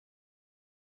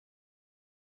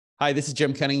Hi, this is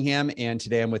Jim Cunningham, and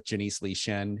today I'm with Janice Lee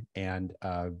Shen, and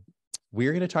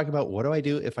we're going to talk about what do I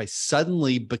do if I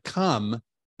suddenly become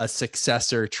a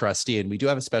successor trustee, and we do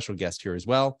have a special guest here as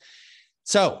well.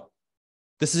 So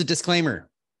this is a disclaimer.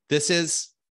 This is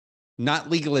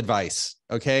not legal advice,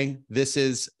 okay? This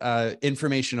is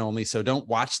information only, so don't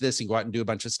watch this and go out and do a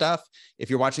bunch of stuff.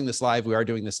 If you're watching this live, we are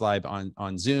doing this live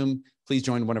on Zoom. Please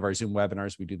join one of our Zoom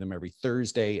webinars. We do them every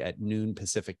Thursday at noon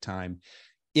Pacific time.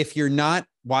 If you're not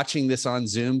watching this on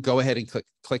Zoom, go ahead and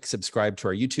click subscribe to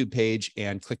our YouTube page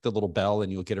and click the little bell, and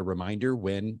you'll get a reminder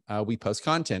when we post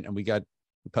content. And we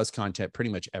post content pretty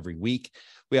much every week.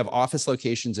 We have office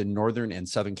locations in Northern and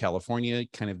Southern California,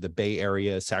 kind of the Bay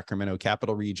Area, Sacramento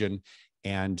capital region,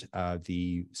 and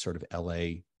the sort of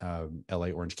LA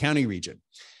Orange County region.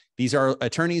 These are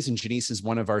attorneys, and Janice is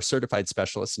one of our certified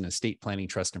specialists in estate planning,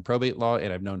 trust, and probate law,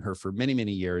 and I've known her for many,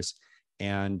 many years.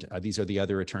 And these are the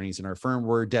other attorneys in our firm.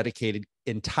 We're dedicated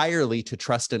entirely to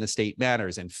trust and estate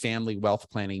matters and family wealth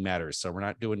planning matters. So we're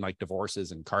not doing like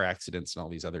divorces and car accidents and all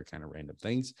these other kind of random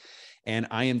things. And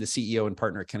I am the CEO and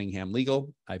partner at Cunningham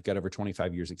Legal. I've got over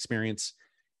 25 years experience.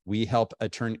 We help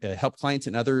clients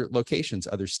in other locations,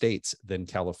 other states than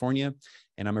California.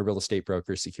 And I'm a real estate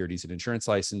broker, securities and insurance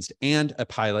licensed, and a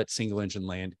pilot, single engine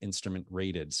land instrument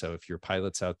rated. So if you're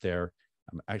pilots out there,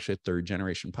 I'm actually a third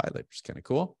generation pilot, which is kind of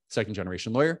cool. Second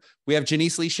generation lawyer. We have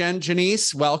Janice Lee Shen.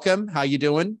 Janice, welcome. How you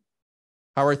doing?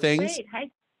 How are things? Great. Hi.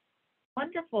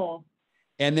 Wonderful.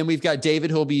 And then we've got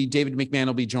David MacMahan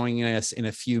will be joining us in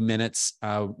a few minutes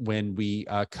when we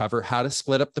cover how to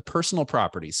split up the personal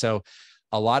property. So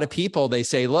a lot of people, they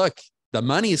say, look, the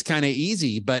money is kind of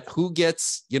easy, but who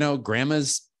gets,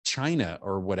 grandma's china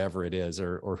or whatever it is,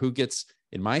 or who gets,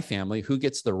 in my family, who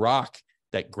gets the rock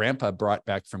that grandpa brought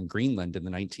back from Greenland in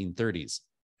the 1930s.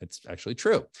 It's actually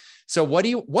true. So what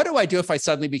do I do if I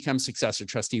suddenly become successor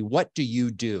trustee? What do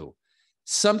you do?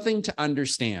 Something to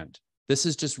understand. This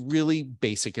is just really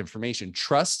basic information.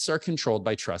 Trusts are controlled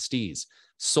by trustees.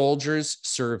 Soldiers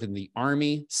serve in the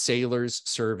Army, sailors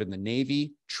serve in the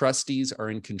Navy. Trustees are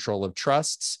in control of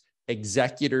trusts.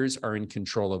 Executors are in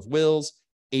control of wills.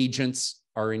 Agents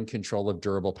are in control of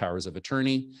durable powers of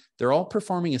attorney. They're all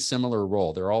performing a similar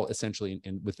role. They're all essentially,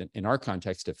 in our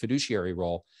context, a fiduciary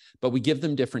role, but we give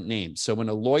them different names. So when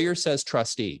a lawyer says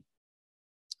trustee,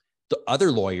 the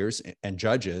other lawyers and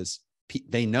judges,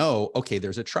 they know, okay,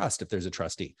 there's a trust if there's a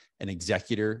trustee, an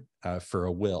executor for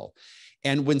a will.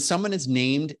 And when someone is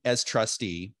named as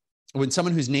trustee, when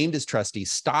someone who's named as trustee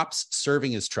stops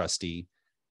serving as trustee,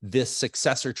 this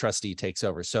successor trustee takes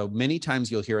over. So many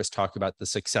times you'll hear us talk about the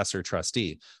successor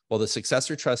trustee. Well, the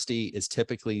successor trustee is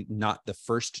typically not the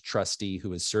first trustee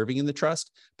who is serving in the trust,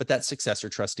 but that successor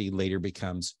trustee later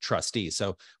becomes trustee.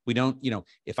 So we don't,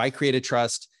 if I create a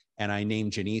trust and I name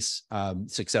Janice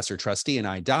successor trustee and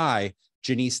I die,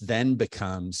 Janice then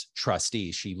becomes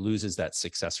trustee. She loses that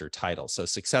successor title. So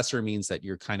successor means that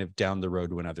you're kind of down the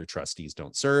road when other trustees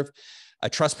don't serve. A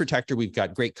trust protector, we've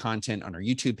got great content on our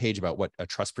YouTube page about what a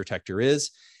trust protector is.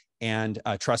 And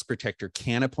a trust protector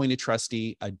can appoint a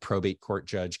trustee. A probate court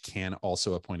judge can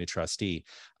also appoint a trustee.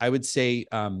 I would say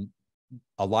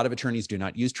a lot of attorneys do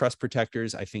not use trust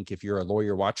protectors. I think if you're a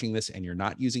lawyer watching this and you're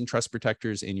not using trust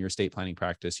protectors in your estate planning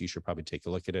practice, you should probably take a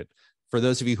look at it. For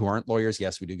those of you who aren't lawyers,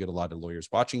 yes, we do get a lot of lawyers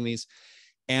watching these.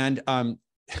 And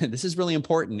this is really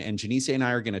important. And Janice and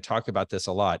I are going to talk about this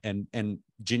a lot. And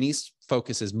Janice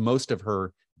focuses most of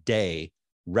her day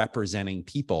representing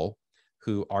people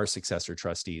who are successor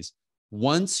trustees.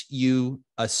 Once you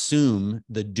assume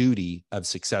the duty of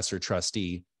successor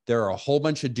trustee, there are a whole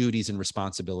bunch of duties and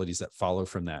responsibilities that follow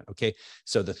from that. Okay.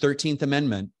 So the 13th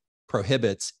Amendment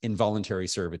prohibits involuntary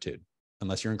servitude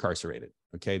unless you're incarcerated.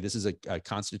 Okay. This is a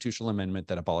constitutional amendment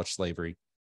that abolished slavery.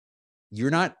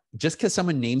 You're not, just because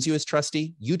someone names you as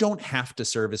trustee, you don't have to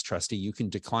serve as trustee. You can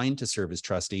decline to serve as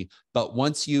trustee. But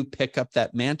once you pick up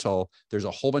that mantle, there's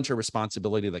a whole bunch of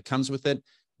responsibility that comes with it.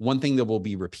 One thing that we'll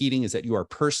be repeating is that you are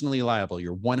personally liable.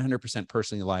 You're 100%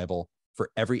 personally liable for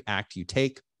every act you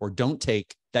take or don't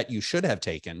take that you should have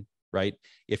taken, right?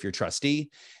 If you're trustee.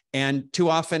 And too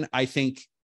often, I think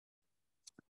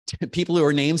people who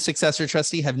are named successor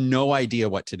trustee have no idea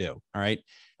what to do. All right.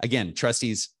 Again,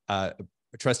 trustees are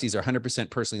 100%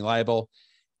 personally liable.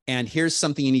 And here's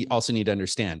something you also need to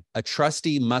understand. A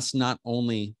trustee must not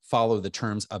only follow the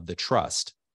terms of the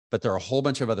trust, but there are a whole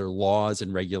bunch of other laws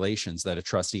and regulations that a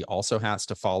trustee also has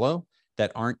to follow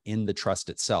that aren't in the trust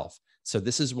itself. So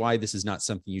this is why this is not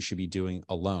something you should be doing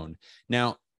alone.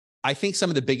 Now, I think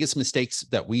some of the biggest mistakes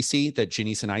that we see, that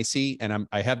Janice and I see, and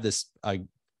I have this,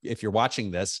 if you're watching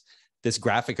this, this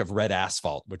graphic of red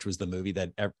asphalt, which was the movie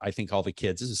that I think all the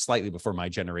kids, this is slightly before my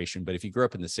generation, but if you grew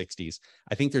up in the 60s,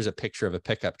 I think there's a picture of a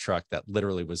pickup truck that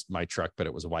literally was my truck, but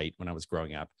it was white when I was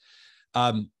growing up.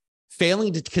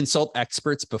 Failing to consult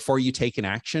experts before you take an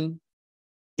action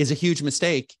is a huge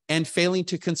mistake. And failing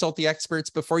to consult the experts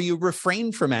before you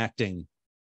refrain from acting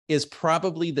is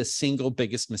probably the single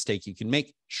biggest mistake you can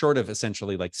make, short of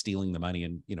essentially like stealing the money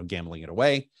and, gambling it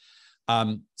away.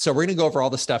 So we're going to go over all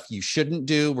the stuff you shouldn't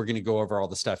do. We're going to go over all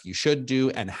the stuff you should do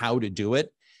and how to do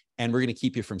it. And we're going to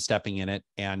keep you from stepping in it.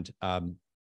 And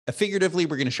figuratively,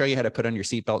 we're going to show you how to put on your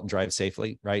seatbelt and drive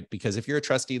safely, right? Because if you're a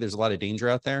trustee, there's a lot of danger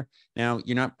out there. Now,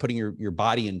 you're not putting your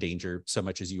body in danger so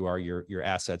much as you are your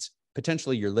assets,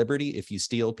 potentially your liberty. If you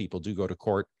steal, people do go to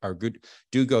court or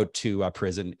do go to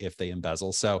prison if they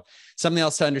embezzle. So something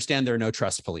else to understand, there are no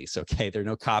trust police, okay? There are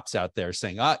no cops out there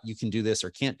saying, you can do this or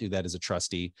can't do that as a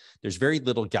trustee. There's very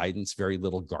little guidance, very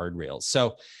little guardrails.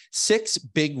 So 6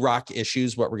 big rock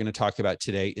issues. What we're going to talk about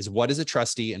today is what is a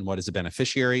trustee and what is a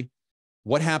beneficiary?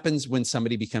 What happens when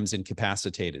somebody becomes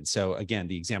incapacitated? So again,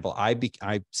 the example, I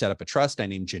set up a trust. I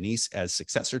named Janice as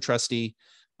successor trustee.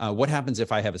 What happens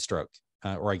if I have a stroke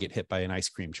or I get hit by an ice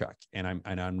cream truck and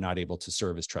I'm not able to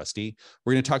serve as trustee?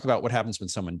 We're going to talk about what happens when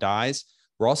someone dies.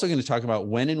 We're also going to talk about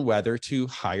when and whether to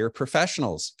hire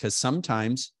professionals, because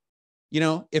sometimes,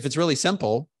 if it's really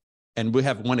simple, and we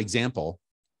have one example,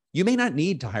 you may not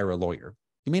need to hire a lawyer.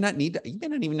 You may not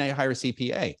even need to hire a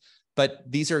CPA. But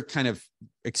these are kind of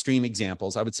extreme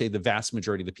examples. I would say the vast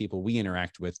majority of the people we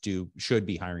interact with should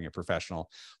be hiring a professional.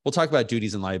 We'll talk about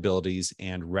duties and liabilities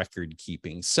and record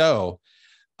keeping. So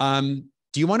do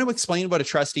you want to explain what a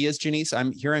trustee is, Janice?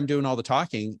 I'm doing all the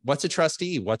talking. What's a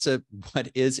trustee? What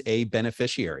is a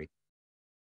beneficiary?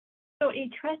 So a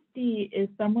trustee is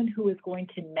someone who is going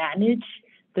to manage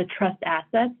the trust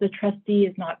assets. The trustee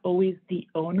is not always the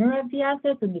owner of the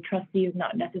assets, and the trustee is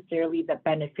not necessarily the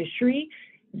beneficiary.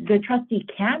 The trustee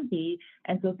can be,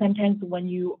 and so sometimes when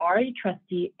you are a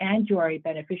trustee and you are a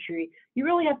beneficiary, you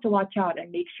really have to watch out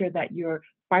and make sure that you're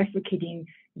bifurcating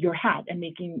your hat and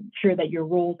making sure that your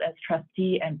roles as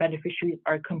trustee and beneficiaries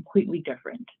are completely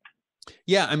different.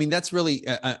 Yeah, I mean, that's really,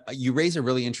 you raise a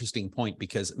really interesting point,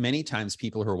 because many times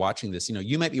people who are watching this,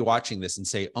 you might be watching this and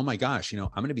say, oh my gosh, I'm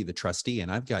going to be the trustee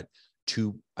and I've got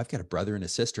a brother and a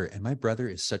sister, and my brother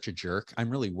is such a jerk. I'm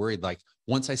really worried. Like,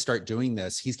 once I start doing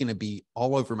this, he's going to be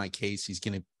all over my case. He's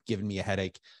going to give me a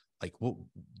headache. Like, well,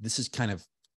 this is kind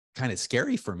of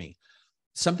scary for me.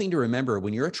 Something to remember: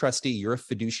 when you're a trustee, you're a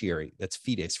fiduciary. That's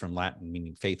fides from Latin,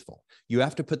 meaning faithful. You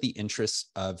have to put the interests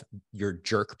of your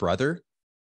jerk brother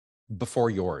before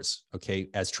yours, okay,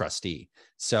 as trustee.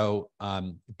 So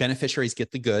beneficiaries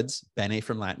get the goods. Bene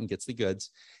from Latin gets the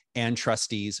goods. And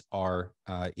trustees are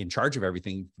in charge of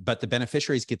everything, but the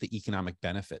beneficiaries get the economic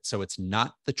benefit. So it's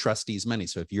not the trustee's money.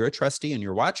 So if you're a trustee and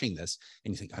you're watching this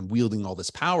and you think, I'm wielding all this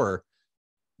power,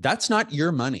 that's not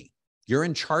your money. You're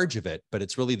in charge of it, but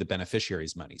it's really the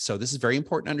beneficiary's money. So this is very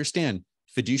important to understand.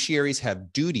 Fiduciaries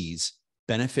have duties.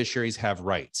 Beneficiaries have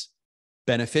rights.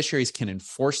 Beneficiaries can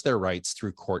enforce their rights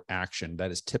through court action.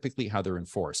 That is typically how they're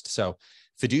enforced. So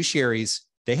fiduciaries,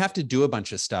 they have to do a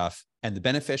bunch of stuff, and the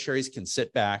beneficiaries can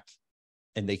sit back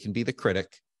and they can be the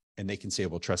critic and they can say,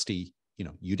 well, trustee,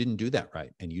 you didn't do that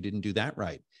right. And you didn't do that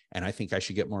right. And I think I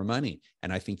should get more money.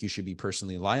 And I think you should be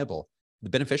personally liable. The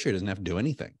beneficiary doesn't have to do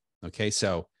anything. Okay.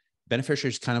 So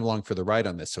beneficiaries kind of along for the ride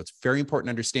on this. So it's very important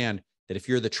to understand that if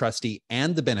you're the trustee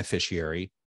and the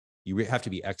beneficiary, you have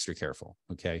to be extra careful.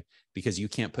 Okay. Because you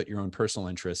can't put your own personal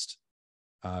interest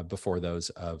before those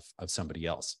of somebody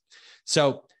else.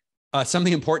 So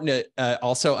something important to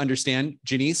also understand,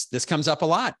 Janice, this comes up a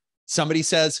lot. Somebody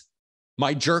says,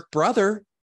 my jerk brother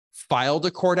filed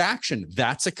a court action.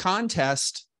 That's a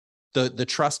contest. The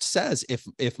trust says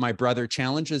if my brother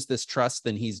challenges this trust,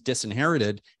 then he's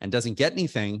disinherited and doesn't get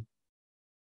anything.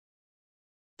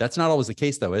 That's not always the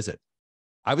case, though, is it?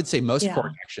 I would say most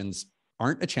court actions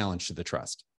aren't a challenge to the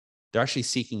trust. They're actually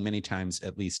seeking, many times,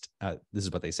 at least, this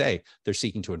is what they say, they're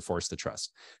seeking to enforce the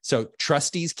trust. So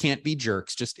trustees can't be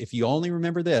jerks. Just if you only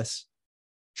remember this,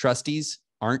 trustees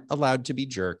aren't allowed to be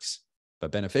jerks,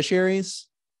 but beneficiaries,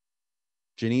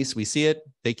 Janice, we see it,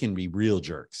 they can be real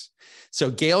jerks. So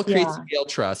Gail creates a Gail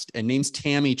trust and names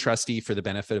Tammy trustee for the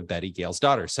benefit of Betty, Gail's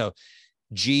daughter. So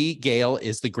Gail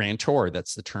is the grantor.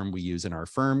 That's the term we use in our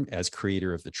firm as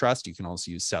creator of the trust. You can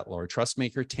also use settlor or trust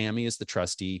maker. Tammy is the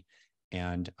trustee,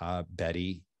 and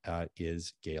Betty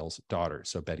is Gail's daughter.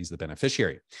 So Betty's the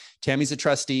beneficiary. Tammy's a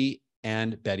trustee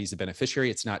and Betty's a beneficiary.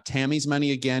 It's not Tammy's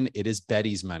money again, it is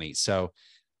Betty's money. So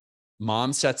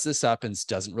mom sets this up and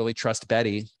doesn't really trust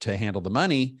Betty to handle the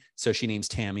money. So she names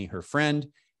Tammy her friend.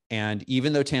 And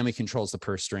even though Tammy controls the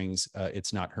purse strings,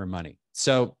 it's not her money.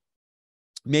 So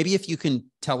maybe if you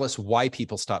can tell us why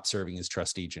people stop serving as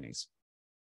trustee, Janice.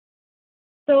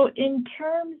 So in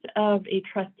terms of a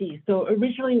trustee, so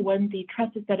originally when the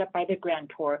trust is set up by the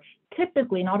grantor,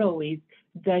 typically, not always,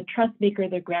 the trust maker,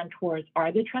 the grantors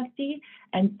are the trustee.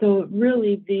 And so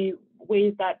really the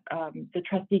ways that the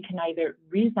trustee can either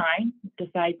resign,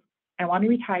 decide, I want to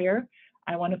retire,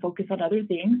 I want to focus on other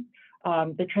things.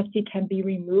 The trustee can be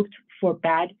removed for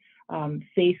bad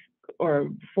faith or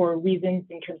for reasons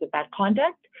in terms of bad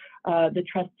conduct. The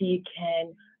trustee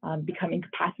can become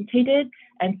incapacitated.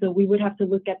 And so we would have to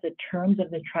look at the terms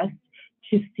of the trust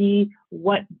to see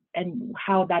what and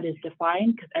how that is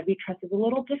defined, because every trust is a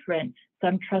little different.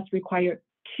 Some trusts require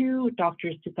 2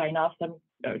 doctors to sign off, some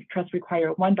trusts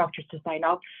require 1 doctor to sign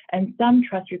off, and some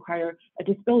trusts require a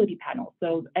disability panel.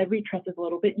 So every trust is a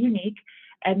little bit unique.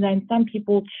 And then some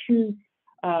people choose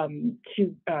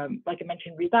to, like I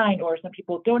mentioned, resign, or some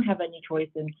people don't have any choice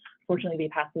and fortunately they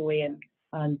pass away, and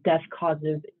death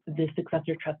causes the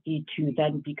successor trustee to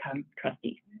then become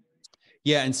trustee.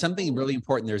 Yeah, and something really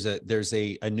important, there's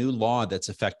a new law that's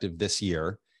effective this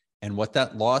year. And what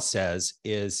that law says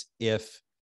is if,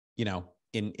 you know,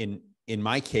 in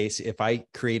my case, if I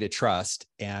create a trust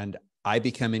and I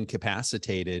become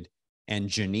incapacitated and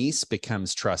Janice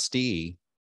becomes trustee,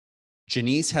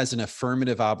 Janice has an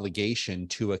affirmative obligation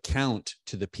to account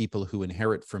to the people who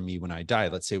inherit from me when I die.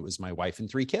 Let's say it was my wife and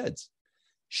 3 kids.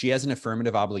 She has an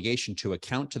affirmative obligation to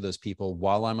account to those people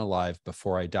while I'm alive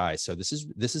before I die. So this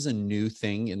is a new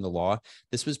thing in the law.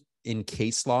 This was in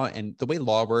case law, and the way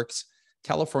law works,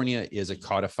 California is a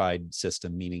codified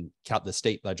system, meaning the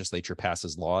state legislature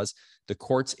passes laws. The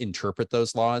courts interpret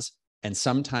those laws, and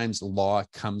sometimes law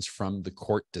comes from the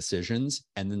court decisions,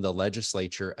 and then the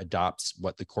legislature adopts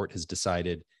what the court has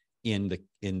decided in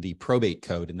the probate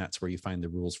code, and that's where you find the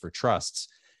rules for trusts.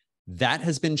 That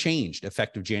has been changed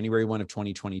effective January 1 of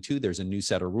 2022. There's a new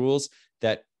set of rules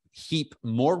that heap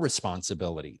more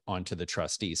responsibility onto the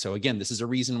trustee. So again, this is a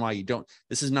reason why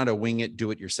this is not a wing it, do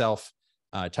it yourself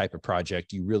type of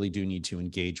project. You really do need to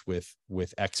engage with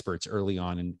experts early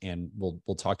on, and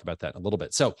we'll talk about that in a little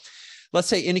bit. So let's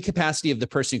say in the capacity of the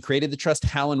person who created the trust,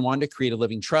 Hal and Wanda create a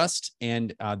living trust.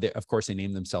 And of course, they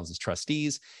name themselves as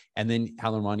trustees. And then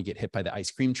Hal and Wanda get hit by the ice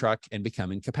cream truck and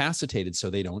become incapacitated so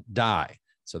they don't die.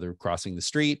 So they're crossing the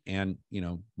street and,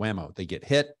 whammo, they get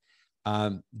hit.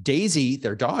 Daisy,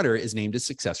 their daughter, is named as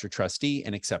successor trustee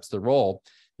and accepts the role.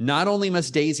 Not only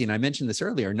must Daisy, and I mentioned this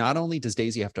earlier, not only does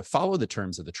Daisy have to follow the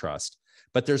terms of the trust,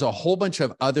 but there's a whole bunch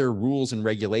of other rules and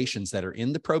regulations that are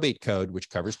in the probate code, which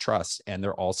covers trusts. And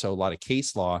there are also a lot of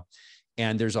case law.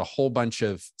 And there's a whole bunch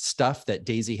of stuff that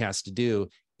Daisy has to do.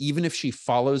 Even if she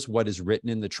follows what is written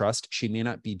in the trust, she may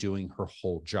not be doing her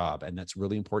whole job. And that's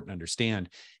really important to understand.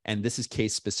 And this is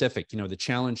case specific. The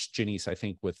challenge, Janice, I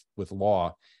think with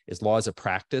law is law is a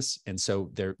practice. And so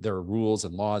there are rules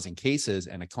and laws and cases,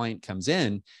 and a client comes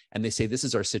in and they say, this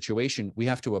is our situation. We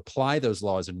have to apply those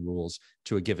laws and rules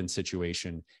to a given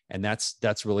situation. And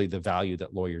that's really the value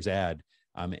that lawyers add.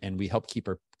 And we help keep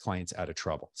our clients out of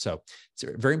trouble. So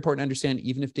it's very important to understand,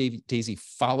 even if Daisy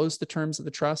follows the terms of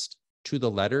the trust to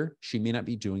the letter, she may not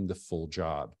be doing the full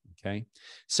job. Okay.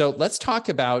 So let's talk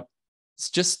about,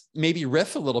 just maybe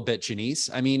riff a little bit, Janice.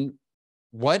 I mean,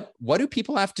 what do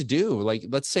people have to do? Like,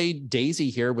 let's say Daisy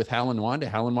here with Hal and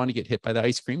Wanda get hit by the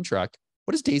ice cream truck.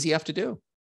 What does Daisy have to do?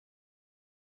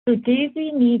 So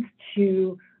Daisy needs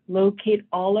to locate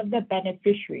all of the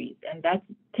beneficiaries, and that's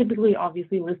typically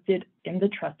obviously listed in the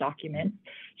trust documents.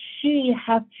 She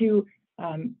has to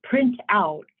print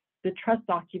out the trust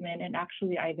document and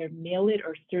actually either mail it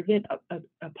or serve it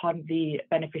upon the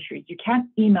beneficiaries. You can't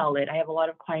email it. I have a lot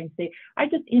of clients say, I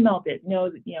just emailed it. No,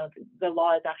 the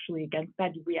law is actually against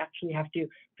that. We actually have to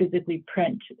physically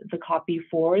print the copy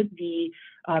for the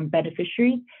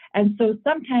beneficiaries. And so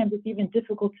sometimes it's even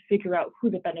difficult to figure out who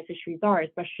the beneficiaries are,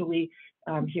 especially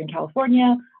here in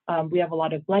California. We have a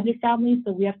lot of blended families,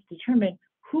 so we have to determine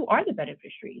who are the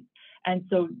beneficiaries. And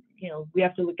so, we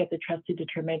have to look at the trust to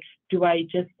determine, do I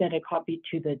just send a copy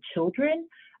to the children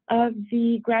of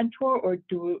the grantor, or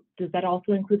does that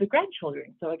also include the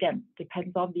grandchildren? So again,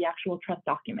 depends on the actual trust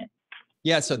document.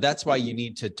 Yeah, so that's why you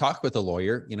need to talk with a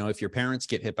lawyer. If your parents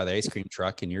get hit by the ice cream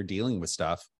truck and you're dealing with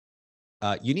stuff,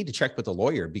 you need to check with a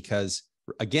lawyer, because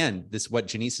again, what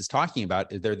Janice is talking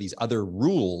about, there are these other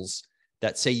rules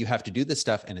that say you have to do this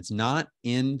stuff, and it's not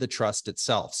in the trust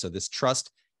itself. So this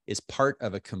trust is part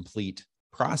of a complete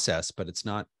process, but it's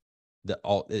not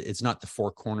it's not the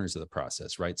four corners of the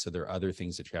process, right? So there are other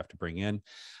things that you have to bring in.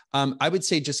 I would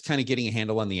say just kind of getting a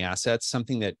handle on the assets,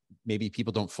 something that maybe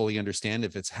people don't fully understand.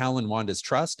 If it's Hal and Wanda's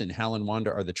trust and Hal and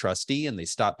Wanda are the trustee and they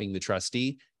stop being the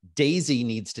trustee, Daisy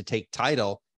needs to take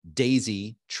title,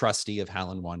 Daisy, trustee of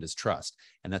Hal and Wanda's trust.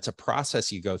 And that's a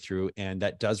process you go through, and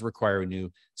that does require a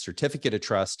new certificate of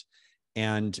trust.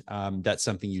 And that's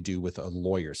something you do with a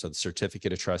lawyer. So the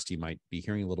certificate of trust, you might be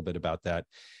hearing a little bit about that.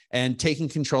 And taking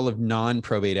control of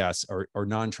non-probate assets or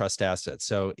non-trust assets.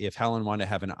 So if Hal and Wanda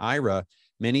have an IRA,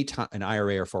 an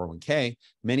IRA or 401k,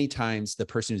 many times the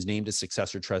person who's named as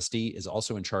successor trustee is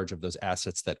also in charge of those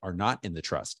assets that are not in the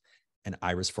trust. And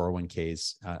IRAs,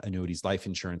 401ks, annuities, life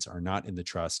insurance are not in the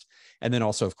trust. And then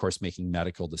also, of course, making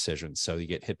medical decisions. So you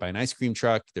get hit by an ice cream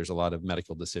truck, there's a lot of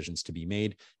medical decisions to be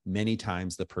made. Many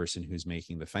times the person who's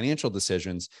making the financial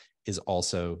decisions is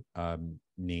also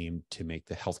named to make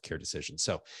the healthcare decisions.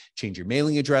 So change your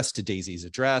mailing address to Daisy's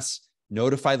address,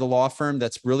 notify the law firm.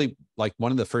 That's really like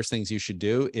one of the first things you should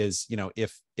do is,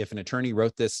 if an attorney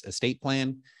wrote this estate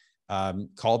plan,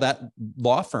 call that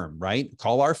law firm, right?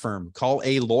 Call our firm, call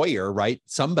a lawyer, right?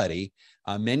 Somebody.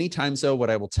 Many times though, what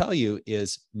I will tell you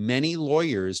is many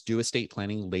lawyers do estate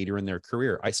planning later in their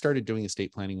career. I started doing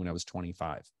estate planning when I was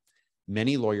 25.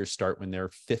 Many lawyers start when they're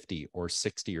 50 or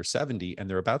 60 or 70, and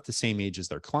they're about the same age as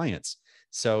their clients.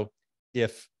 So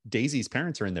if Daisy's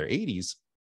parents are in their 80s,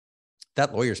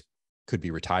 that lawyer could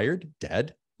be retired,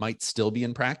 dead, might still be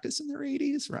in practice in their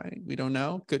 80s, right? We don't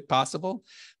know, could possible,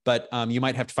 but you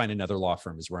might have to find another law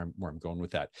firm is where I'm going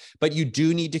with that. But you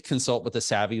do need to consult with a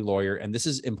savvy lawyer. And this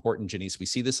is important, Janice. We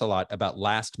see this a lot about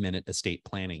last minute estate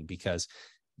planning, because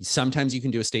sometimes you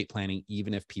can do estate planning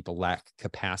even if people lack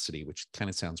capacity, which kind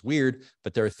of sounds weird,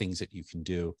 but there are things that you can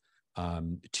do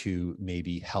to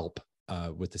maybe help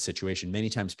with the situation. Many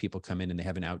times people come in and they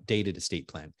have an outdated estate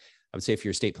plan. I would say if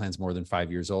your estate plan is more than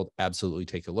 5 years old, absolutely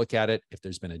take a look at it. If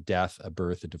there's been a death, a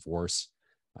birth, a divorce,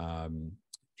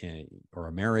 or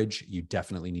a marriage, you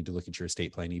definitely need to look at your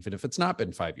estate plan, even if it's not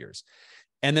been 5 years.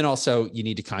 And then also you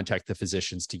need to contact the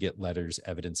physicians to get letters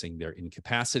evidencing their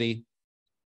incapacity.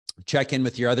 Check in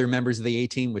with your other members of the A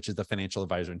team, which is the financial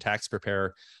advisor and tax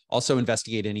preparer. Also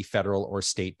investigate any federal or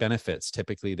state benefits.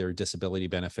 Typically, there are disability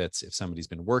benefits if somebody's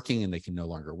been working and they can no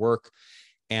longer work.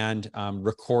 And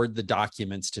record the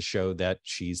documents to show that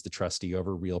she's the trustee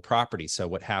over real property. So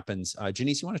what happens,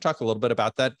 Janice, you want to talk a little bit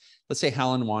about that? Let's say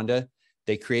Hal and Wanda,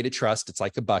 they create a trust. It's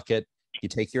like a bucket. You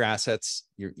take your assets,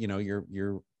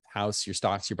 your house, your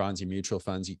stocks, your bonds, your mutual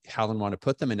funds, Hal and Wanda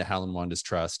put them into Hal and Wanda's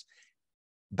trust.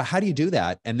 But how do you do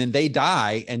that? And then they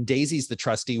die and Daisy's the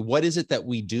trustee. What is it that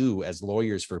we do as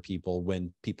lawyers for people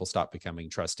when people stop becoming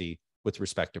trustee with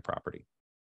respect to property?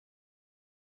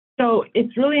 So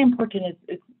it's really important.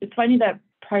 It's funny that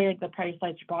the prior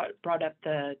slides brought up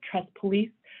the trust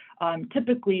police.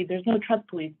 Typically, there's no trust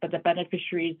police, but the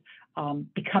beneficiaries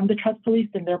become the trust police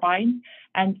in their minds.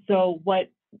 And so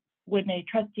when a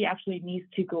trustee actually needs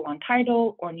to go on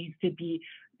title or needs to be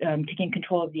taking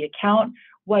control of the account,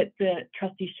 what the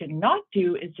trustee should not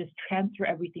do is just transfer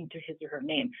everything to his or her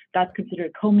name. That's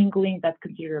considered commingling. That's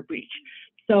considered a breach.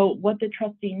 So what the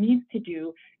trustee needs to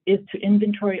do is to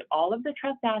inventory all of the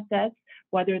trust assets,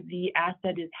 whether the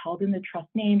asset is held in the trust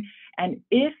name, and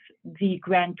if the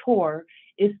grantor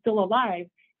is still alive,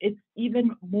 it's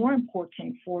even more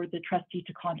important for the trustee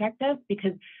to contact us,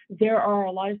 because there are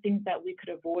a lot of things that we could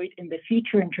avoid in the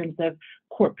future in terms of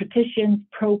court petitions,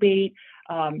 probate.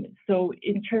 So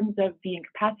in terms of the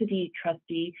incapacity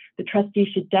trustee, the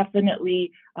trustee should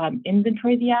definitely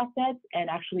inventory the assets and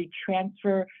actually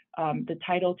transfer the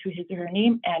title to his or her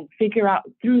name and figure out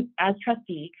as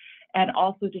trustee, and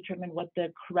also determine what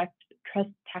the correct trust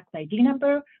tax ID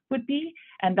number would be.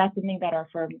 And that's something that our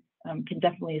firm can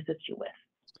definitely assist you with.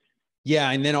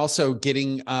 Yeah, and then also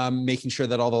making sure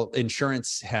that all the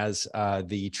insurance has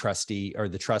the trustee or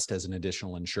the trust as an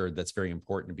additional insured. That's very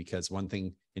important, because one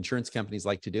thing insurance companies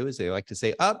like to do is they like to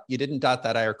say, you didn't dot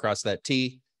that I or cross that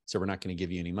T, so we're not going to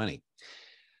give you any money.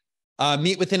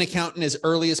 Meet with an accountant as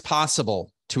early as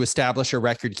possible to establish a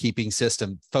record-keeping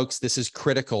system. Folks, this is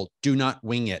critical. Do not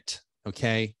wing it,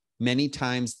 okay? Many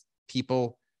times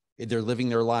people, they're living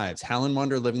their lives. Hal and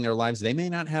Wanda are living their lives. They may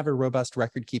not have a robust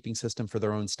record-keeping system for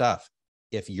their own stuff.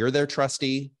 If you're their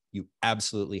trustee, you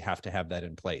absolutely have to have that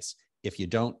in place. If you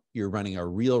don't, you're running a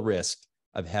real risk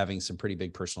of having some pretty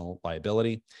big personal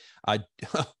liability.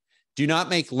 Do not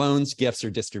make loans, gifts, or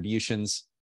distributions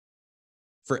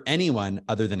for anyone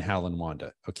other than Hal and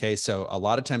Wanda. Okay. So a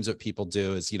lot of times what people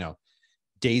do is,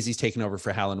 Daisy's taking over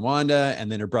for Hal and Wanda.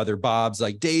 And then her brother Bob's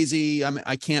like, Daisy,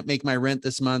 I can't make my rent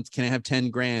this month. Can I have 10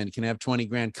 grand? Can I have 20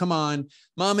 grand? Come on.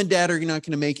 Mom and dad are not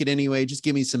going to make it anyway. Just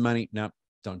give me some money. No,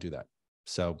 don't do that.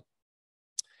 So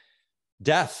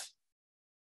death.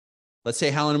 Let's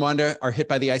say Hal and Wanda are hit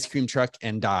by the ice cream truck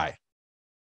and die.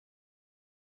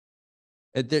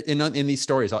 In these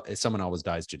stories, someone always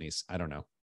dies, Janice. I don't know.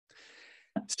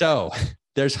 So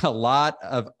there's a lot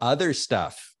of other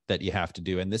stuff that you have to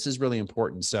do. And this is really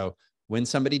important. So when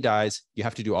somebody dies, you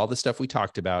have to do all the stuff we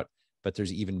talked about, but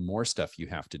there's even more stuff you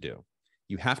have to do.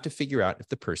 You have to figure out if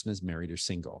the person is married or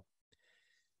single.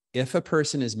 If a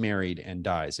person is married and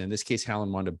dies, in this case, Hal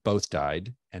and Wanda both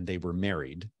died and they were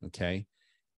married, okay?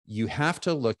 You have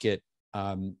to look at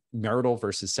marital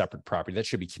versus separate property. That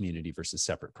should be community versus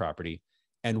separate property,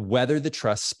 and whether the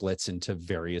trust splits into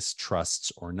various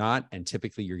trusts or not. And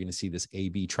typically you're going to see this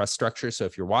AB trust structure. So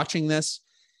if you're watching this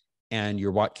and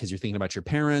because you're thinking about your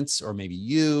parents or maybe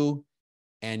you,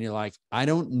 and you're like, I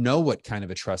don't know what kind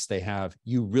of a trust they have,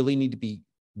 you really need to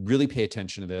really pay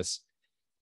attention to this.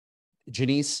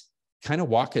 Janice, kind of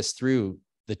walk us through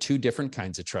the two different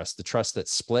kinds of trusts, the trusts that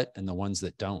split and the ones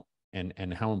that don't,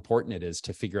 and how important it is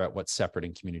to figure out what's separate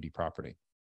in community property.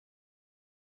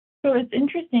 So it's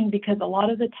interesting because a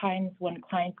lot of the times when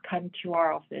clients come to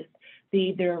our office, they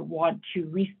either want to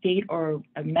restate or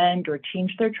amend or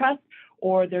change their trust,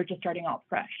 or they're just starting out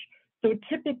fresh. So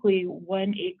typically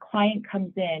when a client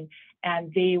comes in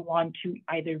and they want to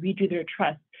either redo their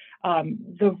trust,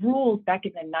 the rules back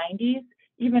in the 90s,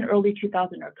 even early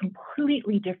 2000, are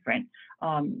completely different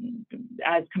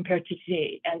as compared to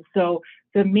today. And so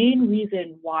the main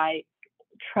reason why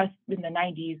trusts in the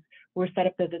 90s were set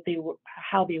up that they were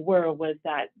how they were was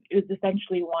that it was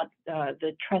essentially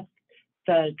the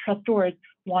trustors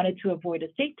wanted to avoid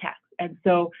estate tax. And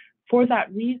so for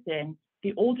that reason,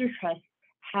 the older trusts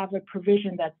have a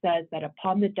provision that says that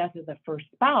upon the death of the first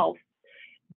spouse,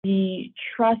 the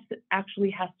trust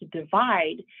actually has to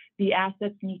divide. The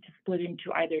assets need to split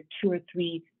into either 2 or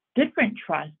 3 different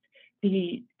trusts.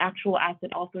 The actual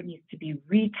asset also needs to be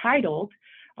retitled.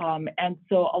 And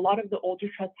so a lot of the older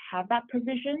trusts have that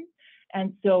provision.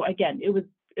 And so again, it was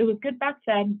good back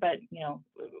then, but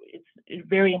it's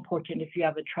very important if you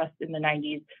have a trust in the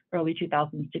 90s, early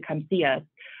 2000s to come see us.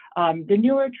 The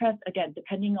newer trust, again,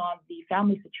 depending on the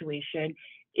family situation,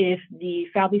 if the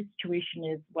family situation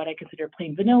is what I consider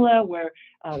plain vanilla, where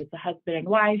it's a husband and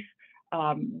wife,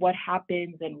 what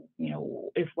happens, and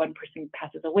if one person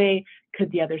passes away, could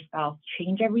the other spouse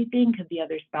change everything? Could the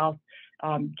other spouse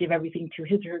give everything to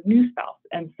his or her new spouse?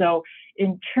 And so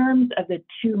in terms of the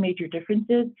two major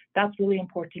differences, that's really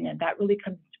important, and that really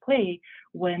comes into play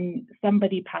when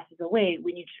somebody passes away.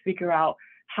 We need to figure out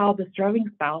how the surviving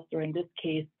spouse, or in this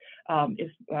case,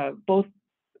 if both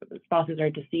spouses are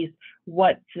deceased,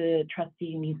 what the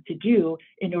trustee needs to do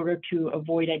in order to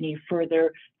avoid any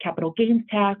further capital gains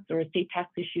tax or estate tax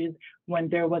issues when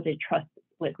there was a trust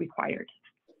split required.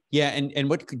 Yeah, and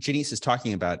what Janice is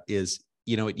talking about is,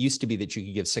 it used to be that you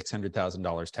could give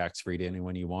 $600,000 tax-free to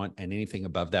anyone you want, and anything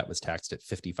above that was taxed at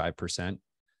 55%.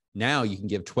 Now you can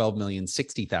give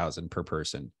 $12,060,000 per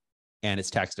person, and it's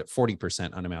taxed at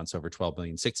 40% on amounts over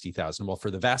 $12,060,000. Well,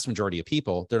 for the vast majority of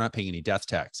people, they're not paying any death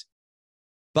tax.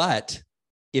 But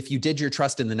if you did your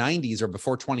trust in the 90s or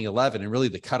before 2011, and really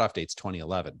the cutoff date's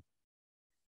 2011,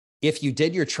 if you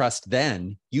did your trust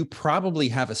then, you probably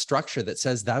have a structure that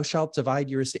says thou shalt divide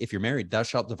your estate. If you're married, thou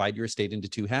shalt divide your estate into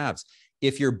 2 halves.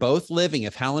 If you're both living,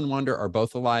 if Hal and Wanda are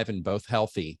both alive and both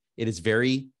healthy, it is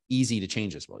very easy to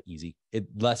change this. Well, easy,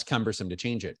 less cumbersome to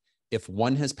change it. If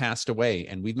one has passed away,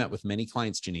 and we've met with many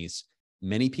clients, Janice,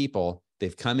 many people,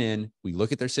 they've come in, we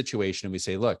look at their situation and we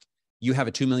say, look, you have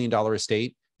a $2 million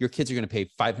estate. Your kids are going to pay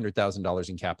 $500,000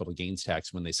 in capital gains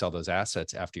tax when they sell those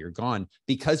assets after you're gone,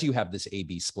 because you have this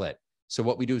AB split. So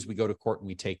what we do is we go to court and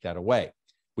we take that away.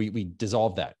 We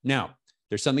dissolve that. Now,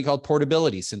 there's something called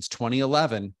portability. Since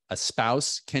 2011, a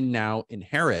spouse can now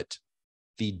inherit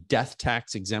the death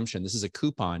tax exemption. This is a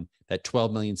coupon, that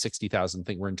 $12,060,000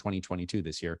 thing. We're in 2022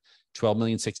 this year,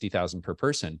 $12,060,000 per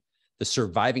person. The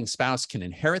surviving spouse can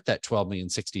inherit that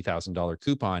 $12,060,000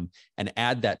 coupon and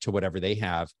add that to whatever they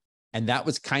have. And that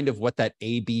was kind of what that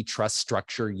AB trust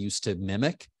structure used to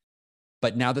mimic.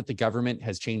 But now that the government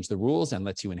has changed the rules and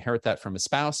lets you inherit that from a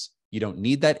spouse, you don't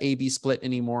need that AB split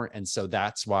anymore. And so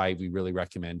that's why we really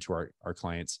recommend to our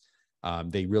clients,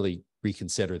 they really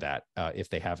reconsider that if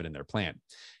they have it in their plan.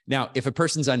 Now, if a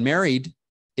person's unmarried,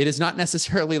 it is not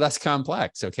necessarily less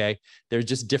complex, okay? There's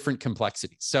just different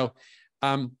complexities. So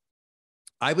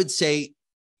I would say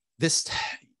this,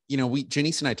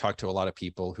 Janice and I talk to a lot of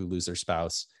people who lose their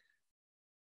spouse.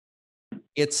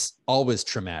 It's always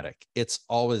traumatic.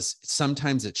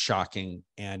 Sometimes it's shocking.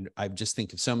 And I just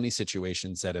think of so many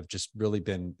situations that have just really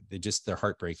been, they're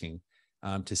heartbreaking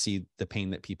to see the pain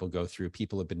that people go through.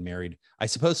 People have been married. I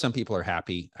suppose some people are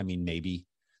happy. I mean, maybe,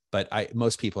 but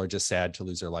most people are just sad to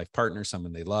lose their life partner,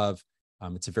 someone they love.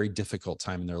 It's a very difficult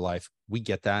time in their life. We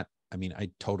get that. I mean, I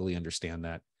totally understand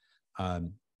that.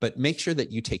 But make sure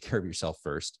that you take care of yourself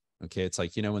first. Okay. It's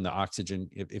like, when the oxygen,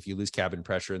 if you lose cabin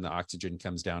pressure and the oxygen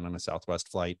comes down on a Southwest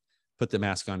flight, put the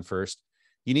mask on first.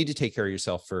 You need to take care of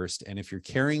yourself first. And if you're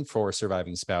caring for a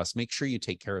surviving spouse, make sure you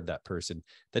take care of that person.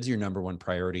 That's your number one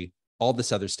priority. All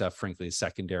this other stuff, frankly, is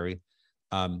secondary.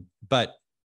 But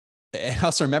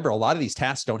also remember, a lot of these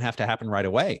tasks don't have to happen right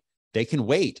away. They can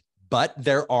wait, but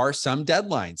there are some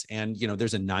deadlines. And,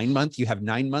 there's you have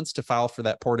 9 months to file for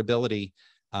that portability,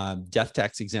 death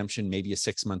tax exemption, maybe a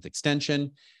 6-month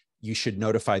extension. You should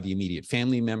notify the immediate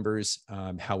family members.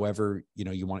 However,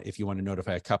 if you want to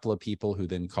notify a couple of people, who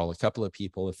then call a couple of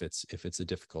people if it's a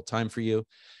difficult time for you.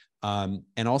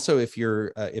 And also, if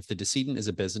the decedent is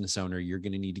a business owner, you're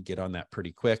going to need to get on that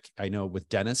pretty quick. I know with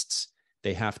dentists,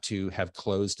 they have to have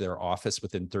closed their office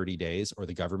within 30 days, or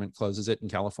the government closes it in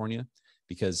California,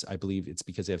 because I believe it's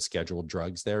because they have scheduled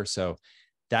drugs there. So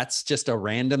that's just a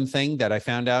random thing that I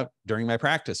found out during my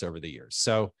practice over the years.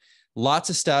 So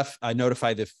lots of stuff. I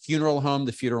notify the funeral home.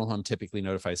 The funeral home typically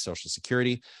notifies Social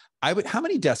Security. How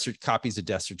many copies of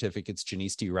death certificates,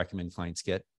 Janice, do you recommend clients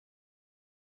get?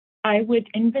 I would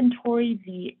inventory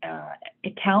the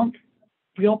accounts,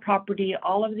 real property,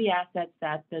 all of the assets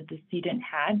that the decedent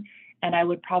had, and I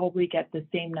would probably get the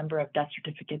same number of death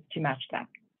certificates to match that.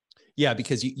 Yeah,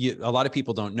 because a lot of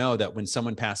people don't know that when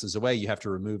someone passes away, you have to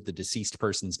remove the deceased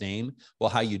person's name. Well,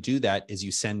 how you do that is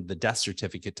you send the death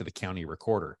certificate to the county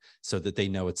recorder so that they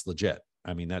know it's legit.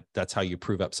 I mean, that's how you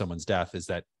prove up someone's death, is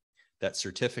that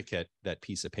certificate, that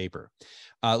piece of paper.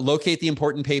 Locate the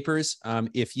important papers.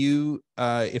 If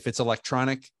it's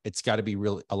electronic, it's got to be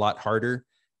a lot harder.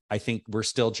 I think we're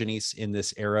still, Janice, in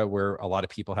this era where a lot of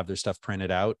people have their stuff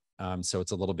printed out. So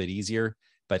it's a little bit easier.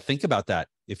 But think about that.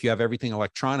 If you have everything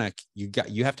electronic,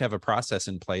 you have to have a process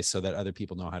in place so that other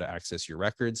people know how to access your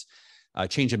records.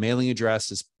 Change of mailing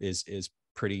address is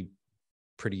pretty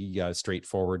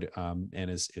straightforward and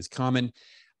is common.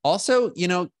 Also,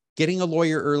 getting a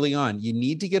lawyer early on. You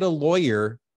need to get a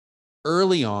lawyer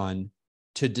early on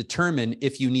to determine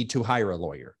if you need to hire a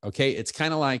lawyer. Okay, it's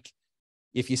kind of like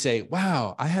if you say,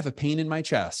 "Wow, I have a pain in my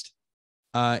chest.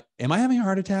 Am I having a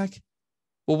heart attack?"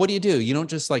 Well, what do? You don't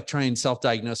just try and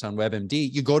self-diagnose on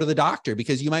WebMD. You go to the doctor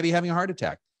because you might be having a heart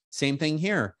attack. Same thing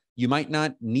here. You might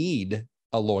not need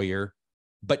a lawyer,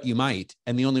 but you might.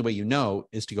 And the only way you know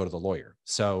is to go to the lawyer.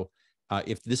 So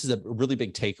if this is a really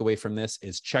big takeaway from this,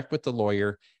 is check with the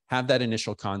lawyer, have that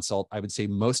initial consult. I would say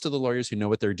most of the lawyers who know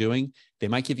what they're doing, they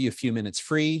might give you a few minutes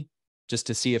free just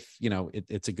to see if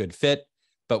it's a good fit.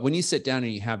 But when you sit down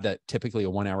and you have that typically a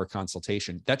 1-hour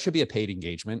consultation, that should be a paid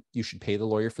engagement. You should pay the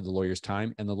lawyer for the lawyer's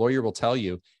time, and the lawyer will tell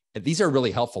you. These are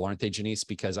really helpful, aren't they, Janice?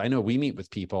 Because I know we meet with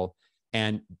people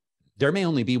and there may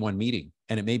only be one meeting,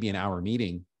 and it may be an hour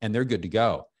meeting, and they're good to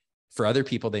go. For other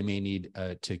people, they may need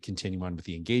to continue on with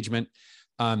the engagement.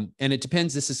 And it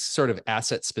depends. This is sort of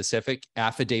asset specific.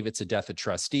 Affidavits of death of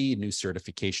trustee, new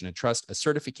certification of trust. A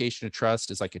certification of trust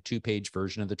is like a 2-page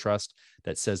version of the trust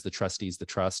that says the trustee is the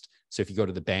trust. So if you go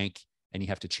to the bank and you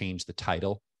have to change the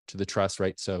title to the trust,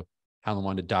 right? So Helen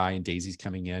wanted to die and Daisy's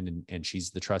coming in and she's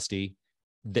the trustee.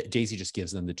 Daisy just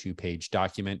gives them the 2-page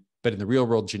document. But in the real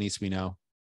world, Janice, we know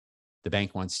the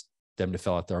bank wants them to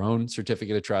fill out their own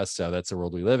certificate of trust. So that's the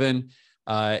world we live in.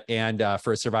 And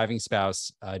for a surviving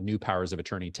spouse, new powers of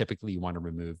attorney, typically you want to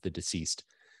remove the deceased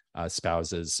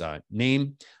spouse's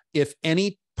name. If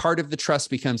any part of the trust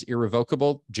becomes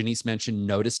irrevocable, Janice mentioned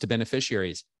notice to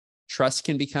beneficiaries. Trust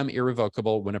can become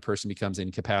irrevocable when a person becomes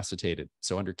incapacitated.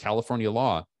 So under California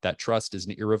law, that trust is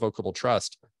an irrevocable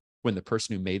trust when the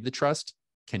person who made the trust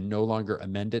can no longer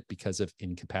amend it because of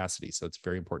incapacity. So it's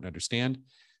very important to understand.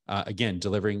 Again,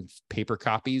 delivering paper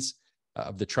copies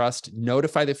of the trust,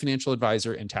 notify the financial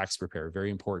advisor and tax preparer, very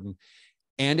important.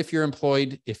 And if you're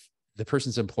employed, if the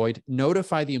person's employed,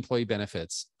 notify the employee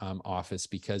benefits office,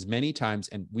 because many times,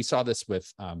 and we saw this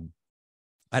with, I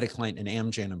had a client, an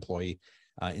Amgen employee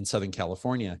in Southern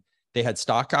California. They had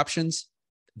stock options,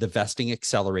 the vesting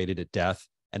accelerated at death,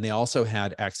 and they also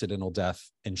had accidental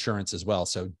death insurance as well.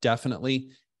 So definitely,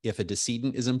 if a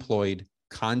decedent is employed,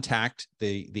 contact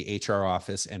the HR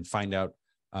office and find out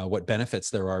what benefits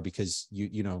there are, because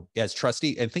you know, as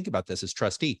trustee, and think about this as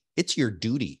trustee, it's your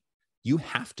duty. You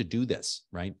have to do this,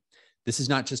 right? This is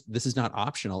not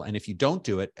optional. And if you don't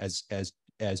do it, as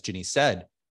Janice said,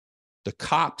 The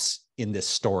cops in this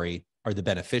story are the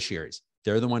beneficiaries.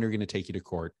 They're the one who are going to take you to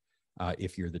court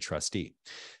if you're the trustee.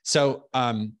 So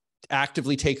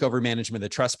actively take over management of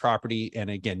the trust property, and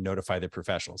again, notify the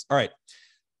professionals. All right,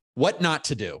 what not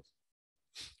to do?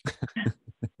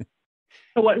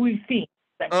 So what we've seen,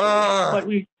 what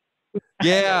we've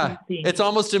seen. It's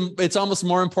almost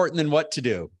more important than what to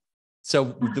do.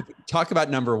 So talk about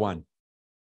number one.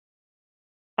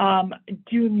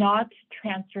 Do not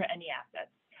transfer any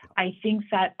assets. I think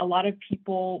that a lot of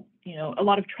people, a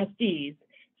lot of trustees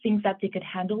think that they could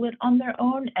handle it on their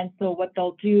own. And so what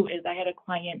they'll do is, I had a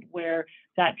client where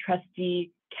that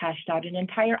trustee cashed out an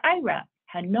entire IRA,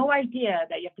 had no idea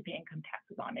that you have to pay income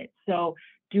taxes on it. So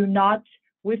do not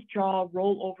withdraw,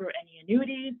 roll over any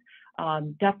annuities.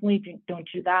 Definitely don't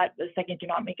do that. The second, do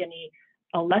not make any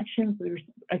elections,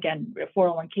 again,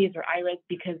 401ks or IRAs,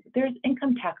 because there's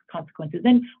income tax consequences.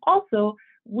 And also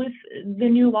with the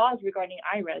new laws regarding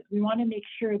IRAs, we want to make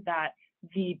sure that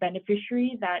the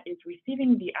beneficiary that is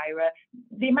receiving the IRA,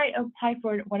 they might apply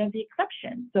for one of the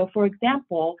exceptions. So for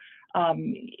example,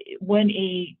 when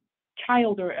a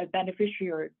child or a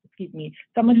beneficiary, or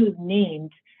someone who's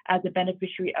named as a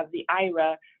beneficiary of the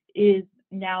IRA is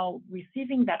now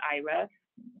receiving that IRA,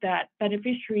 that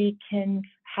beneficiary can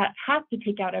have to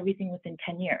take out everything within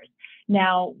 10 years.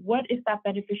 Now, what if that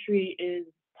beneficiary is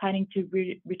planning to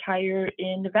retire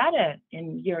in Nevada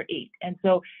in year 8? And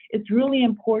so it's really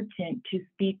important to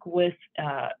speak with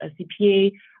a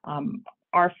CPA,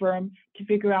 our firm, to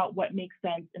figure out what makes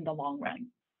sense in the long run.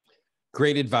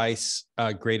 Great advice.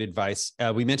 Great advice.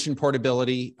 We mentioned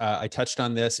portability. I touched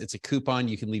on this. It's a coupon.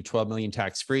 You can leave 12 million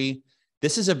tax-free.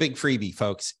 This is a big freebie,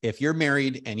 folks. If you're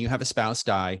married and you have a spouse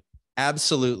die,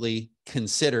 absolutely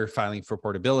consider filing for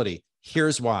portability.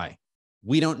 Here's why.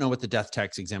 We don't know what the death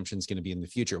tax exemption is going to be in the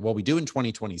future. Well, we do in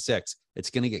 2026. It's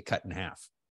going to get cut in half.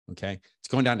 Okay. It's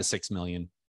going down to 6 million.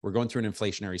 We're going through an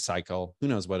inflationary cycle. Who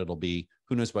knows what it'll be?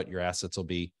 Who knows what your assets will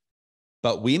be?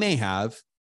 But we may have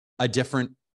a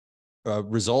different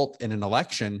result in an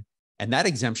election, and that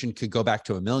exemption could go back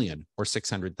to 1 million or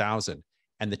 600,000.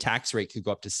 And the tax rate could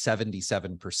go up to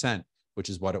 77%, which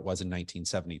is what it was in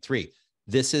 1973.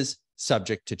 This is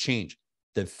subject to change.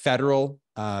 The federal,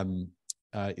 the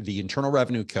Internal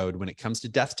Revenue Code, when it comes to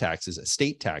death taxes,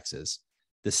 estate taxes,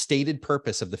 the stated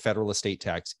purpose of the federal estate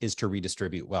tax is to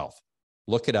redistribute wealth.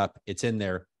 Look it up. It's in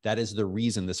there. That is the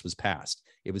reason this was passed.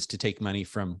 It was to take money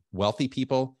from wealthy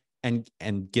people and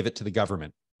give it to the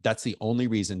government. That's the only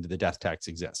reason the death tax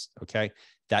exists. Okay.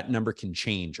 That number can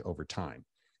change over time.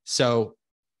 So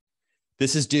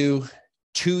this is due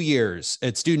 2 years.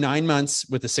 It's due 9 months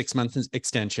with a 6-month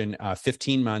extension,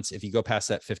 15 months. If you go past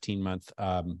that 15-month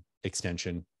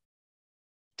extension,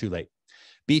 too late.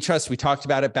 B trust, we talked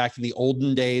about it back in the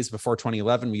olden days before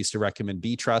 2011. We used to recommend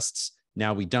B trusts.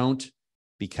 Now we don't,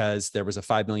 because there was a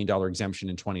 $5 million exemption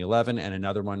in 2011 and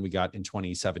another one we got in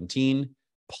 2017,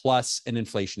 plus an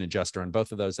inflation adjuster on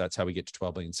both of those. That's how we get to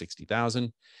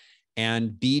 $12,060,000.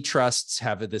 And B trusts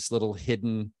have this little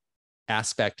hidden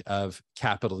aspect of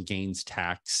capital gains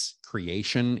tax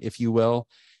creation, if you will,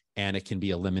 and it can be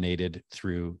eliminated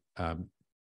through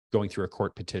going through a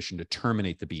court petition to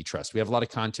terminate the B trust. We have a lot of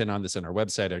content on this on our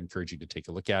website. I encourage you to take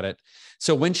a look at it.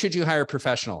 So when should you hire a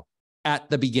professional? At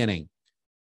the beginning.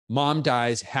 Mom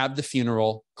dies, have the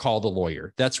funeral, call the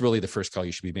lawyer. That's really the first call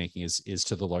you should be making is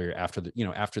to the lawyer after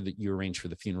you arrange for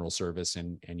the funeral service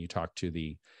and you talk to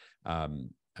the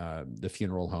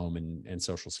funeral home and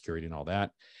Social Security and all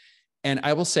that. And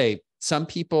I will say, some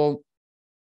people,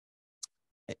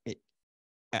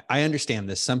 I understand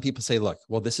this. Some people say, look,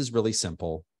 well, this is really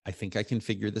simple. I think I can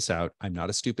figure this out. I'm not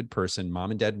a stupid person.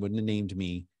 Mom and dad wouldn't have named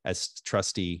me as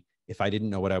trustee if I didn't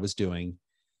know what I was doing.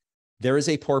 There is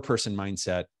a poor person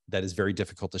mindset that is very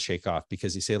difficult to shake off,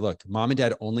 because you say, look, mom and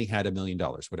dad only had $1 million,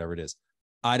 whatever it is.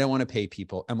 I don't want to pay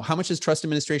people. And how much does trust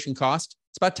administration cost?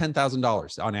 It's about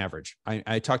 $10,000 on average.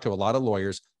 I talk to a lot of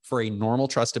lawyers for a normal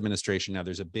trust administration. Now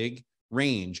there's a big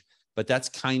range, but that's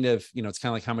kind of, it's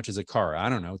kind of like, how much is a car? I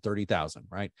don't know, 30,000,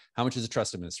 right? How much is a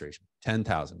trust administration?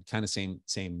 10,000, kind of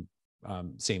same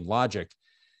logic.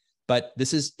 But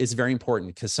this is very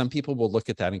important, because some people will look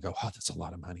at that and go, oh, that's a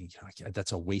lot of money.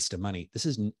 That's a waste of money. This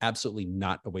is absolutely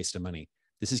not a waste of money.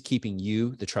 This is keeping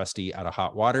you, the trustee, out of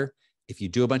hot water. If you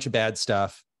do a bunch of bad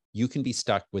stuff, you can be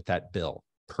stuck with that bill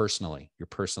personally. You're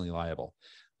personally liable.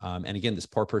 And again, this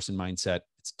poor person mindset,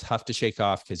 it's tough to shake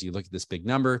off, because you look at this big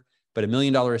number, but $1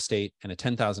 million estate and a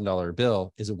 $10,000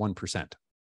 bill is a 1%.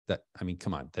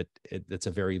 Come on, that's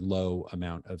a very low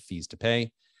amount of fees to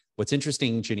pay. What's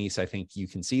interesting, Janice, I think you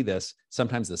can see this,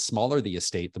 sometimes the smaller the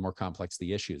estate, the more complex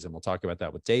the issues. And we'll talk about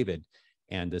that with David.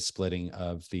 and the splitting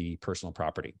of the personal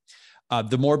property.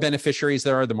 The more beneficiaries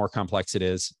there are, the more complex it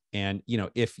is. And, you know,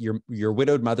 if your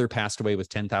widowed mother passed away with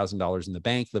 $10,000 in the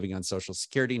bank, living on Social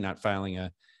Security, not filing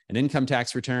an income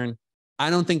tax return, I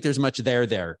don't think there's much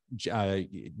there,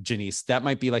 Janice. That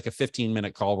might be like a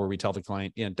 15-minute call where we tell the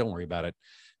client, yeah, don't worry about it.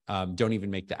 Don't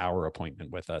even make the hour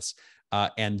appointment with us.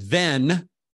 And then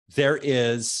there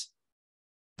is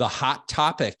the hot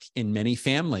topic in many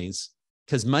families,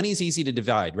 because money's easy to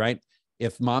divide, right?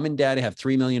 If mom and dad have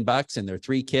 $3 million and their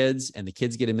 3 kids and the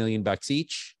kids get $1 million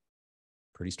each,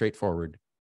 pretty straightforward.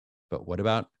 But what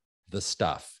about the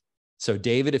stuff? So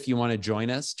David, if you want to join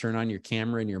us, turn on your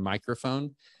camera and your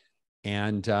microphone,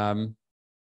 and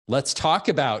let's talk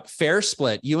about fair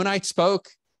split. You and I spoke.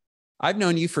 I've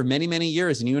known you for many, many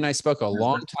years, and you and I spoke a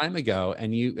long time ago,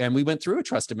 and we went through a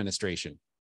trust administration.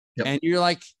 Yep. And you're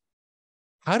like,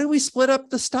 how do we split up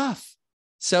the stuff?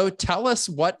 So tell us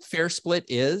what fair split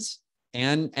is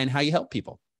and how you help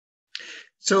people.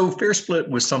 So fair split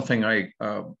was something I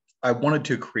wanted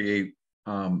to create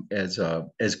as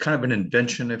kind of an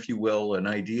invention, if you will, an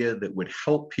idea that would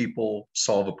help people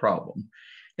solve a problem.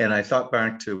 And I thought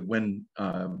back to when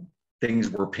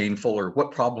things were painful, or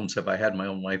what problems have I had in my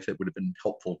own life that would have been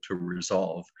helpful to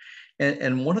resolve.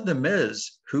 And one of them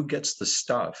is, who gets the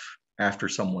stuff after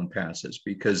someone passes?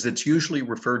 Because it's usually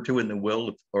referred to in the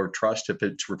will or trust. If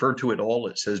it's referred to at all,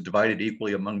 it says divided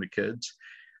equally among the kids.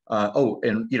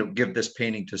 And, you know, give this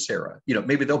painting to Sarah. You know,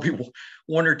 maybe there'll be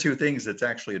 1 or 2 things that's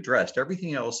actually addressed.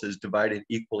 Everything else is divided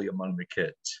equally among the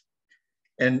kids.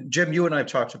 And Jim, you and I have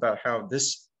talked about how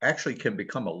this actually can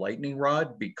become a lightning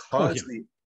rod, because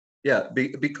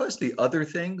because the other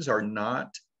things are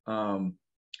not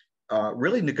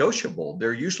really negotiable.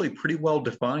 They're usually pretty well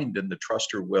defined in the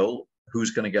trust or will,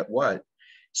 who's going to get what.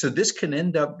 So this can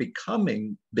end up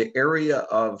becoming the area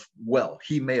of, well,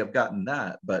 he may have gotten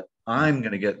that, but I'm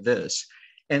going to get this.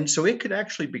 And so it could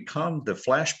actually become the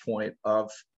flashpoint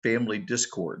of family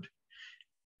discord.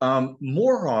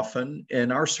 More often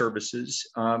in our services,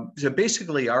 so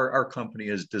basically our company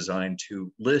is designed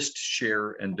to list,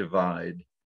 share, and divide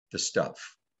the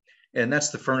stuff. And that's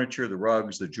the furniture, the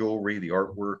rugs, the jewelry, the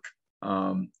artwork.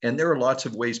 And there are lots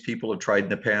of ways people have tried in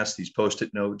the past, these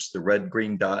Post-it notes, the red,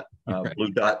 green dot, blue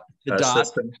dot,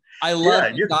 system. I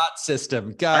love the dot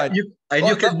system. God,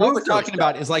 what we're talking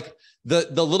about is like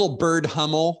the little bird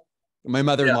Hummel. My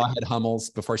mother-in-law had Hummels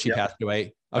before she passed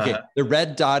away. Okay. The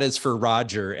red dot is for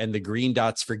Roger and the green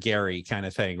dot's for Gary, kind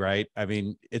of thing, right? I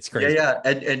mean, it's crazy.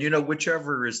 And you know,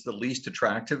 whichever is the least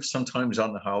attractive, sometimes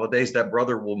on the holidays, that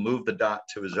brother will move the dot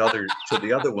to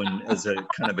the other one as a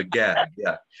kind of a gag.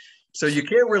 Yeah. So you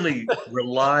can't really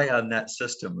rely on that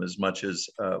system as much as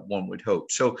one would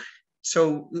hope. So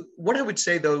what I would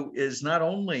say, though, is not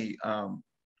only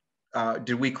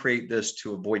did we create this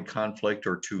to avoid conflict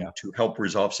or to help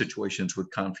resolve situations with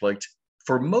conflict.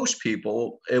 For most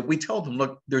people, we tell them,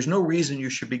 look, there's no reason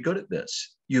you should be good at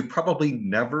this. You've probably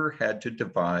never had to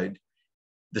divide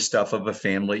the stuff of a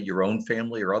family, your own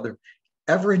family or other,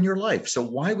 ever in your life. So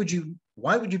why would you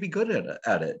be good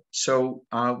at it? So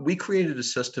we created a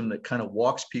system that kind of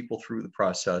walks people through the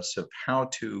process of how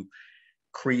to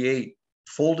create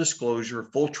full disclosure,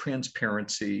 full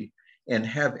transparency, and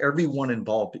have everyone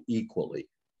involved equally.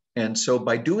 And so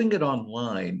by doing it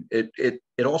online, it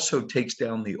also takes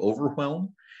down the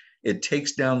overwhelm. It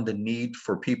takes down the need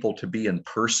for people to be in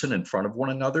person in front of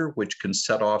one another, which can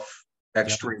set off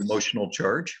extra emotional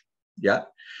charge.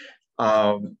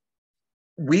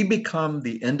 We become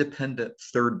the independent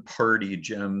third party,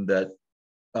 Jim, that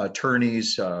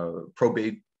attorneys,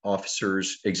 probate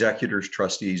officers, executors,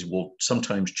 trustees will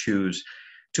sometimes choose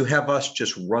to have us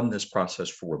just run this process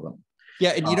for them.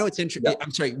 Yeah, and you know, it's interesting.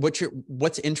 I'm sorry.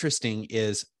 What's interesting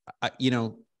is, you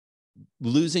know,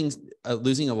 losing a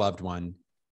loved one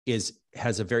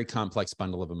has a very complex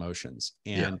bundle of emotions.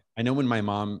 And I know when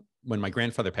my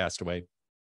grandfather passed away,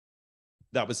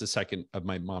 that was the second of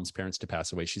my mom's parents to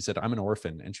pass away. She said, "I'm an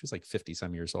orphan," and she was like 50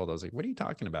 some years old. I was like, "What are you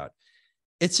talking about?"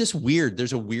 It's just weird.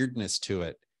 There's a weirdness to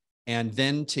it. And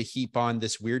then to heap on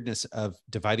this weirdness of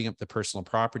dividing up the personal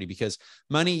property, because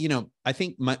money, you know, I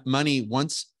think money,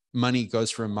 once money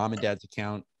goes from mom and dad's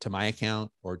account to my account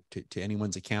or to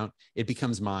anyone's account, it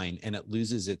becomes mine, and it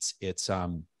loses its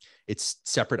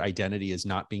separate identity as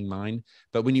not being mine.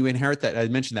 But when you inherit that, I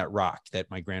mentioned that rock that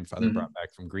my grandfather brought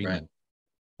back from Greenland.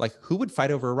 Like, who would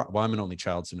fight over a rock? Well, I'm an only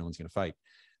child, so no one's going to fight.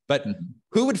 But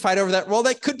who would fight over that? Well,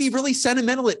 that could be really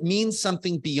sentimental. It means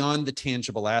something beyond the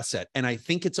tangible asset. And I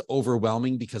think it's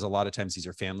overwhelming because a lot of times these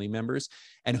are family members.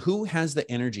 And who has the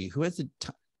energy? Who has the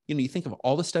time? You know, you think of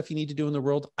all the stuff you need to do in the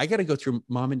world. I got to go through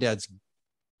mom and dad's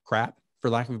crap,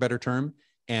 for lack of a better term,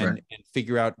 and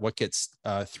figure out what gets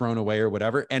thrown away or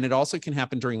whatever. And it also can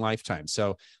happen during lifetime.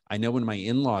 So I know when my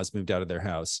in-laws moved out of their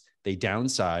house, they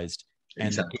downsized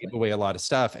and they gave away a lot of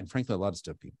stuff. And frankly, a lot of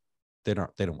stuff, they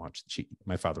don't watch.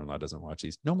 My father-in-law doesn't watch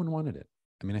these. No one wanted it.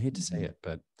 I mean, I hate to say it,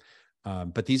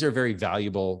 but these are very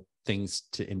valuable things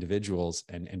to individuals,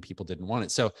 and people didn't want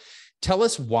it. So tell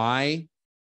us why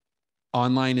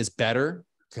online is better,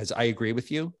 because I agree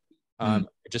with you.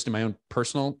 Just in my own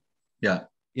personal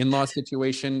in-law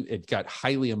situation, it got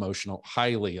highly emotional.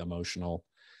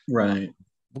 Right.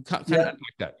 We'll kind of unpack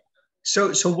that.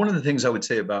 So one of the things I would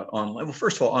say about online, well,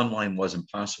 first of all, online wasn't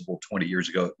possible 20 years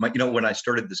ago. When I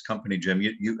started this company, Jim,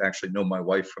 you actually know my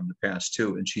wife from the past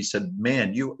too. And she said,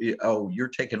 man, you're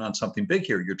taking on something big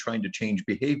here. You're trying to change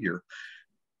behavior,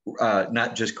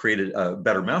 not just create a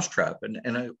better mousetrap.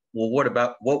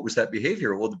 What was that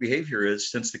behavior? Well, the behavior is,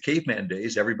 since the caveman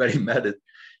days, everybody met at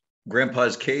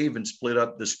Grandpa's cave and split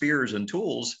up the spears and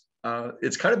tools.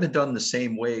 It's kind of been done the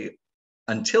same way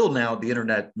until now. The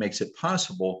internet makes it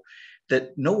possible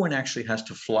that no one actually has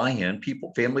to fly in.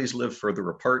 Families live further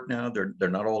apart now. They're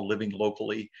not all living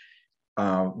locally.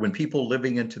 When people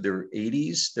living into their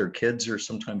 80s, their kids are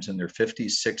sometimes in their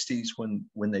 50s, 60s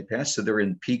when they pass. So they're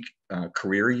in peak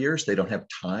career years. They don't have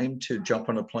time to jump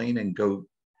on a plane and go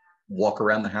walk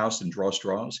around the house and draw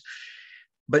straws.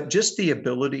 But just the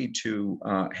ability to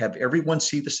have everyone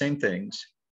see the same things.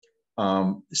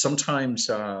 Sometimes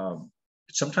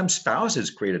spouses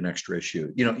create an extra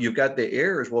issue. You've got the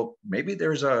heirs. Well, maybe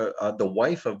there's the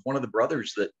wife of one of the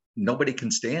brothers that nobody can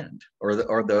stand, or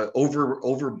the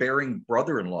overbearing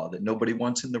brother-in-law that nobody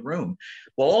wants in the room.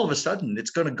 Well, all of a sudden,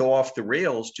 it's going to go off the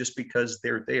rails just because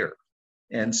they're there.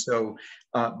 And so,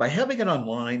 by having it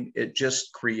online, it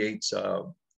just creates a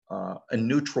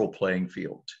neutral playing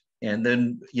field. And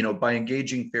then, by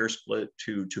engaging Fair Split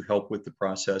to help with the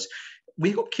process,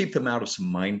 we hope keep them out of some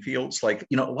minefields. Like,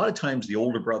 a lot of times the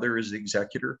older brother is the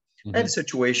executor. I had a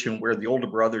situation where the older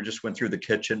brother just went through the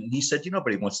kitchen and he said,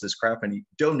 nobody wants this crap, and he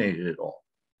donated it all.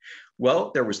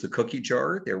 Well, there was the cookie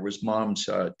jar, there was mom's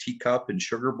teacup and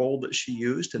sugar bowl that she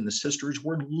used, and the sisters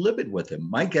were livid with him.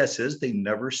 My guess is they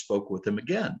never spoke with him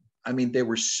again. I mean, they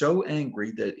were so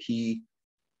angry that he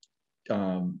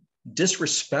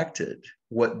disrespected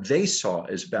what they saw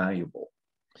as valuable.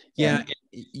 Yeah.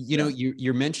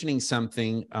 You're mentioning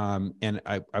something, and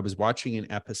I was watching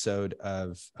an episode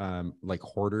of like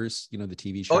Hoarders, the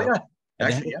TV show. Oh, yeah.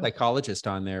 And they had a psychologist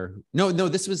on there. No,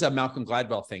 this was a Malcolm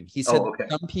Gladwell thing. He said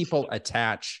some people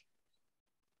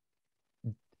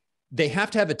they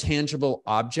have to have a tangible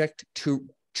object to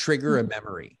trigger a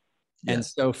memory. Yeah. And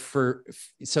so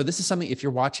this is something, if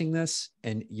you're watching this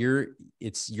and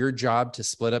it's your job to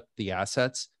split up the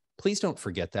assets, please don't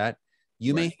forget that.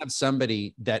 You may have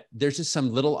somebody that there's just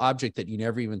some little object that you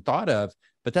never even thought of,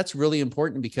 but that's really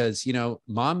important because,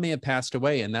 mom may have passed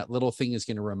away, and that little thing is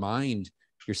going to remind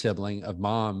your sibling of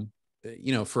mom,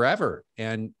 forever.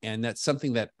 And that's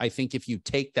something that I think if you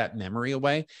take that memory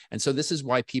away, and so this is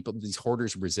why these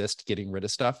hoarders resist getting rid of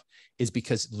stuff, is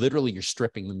because literally you're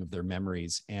stripping them of their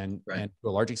memories and to a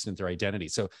large extent their identity.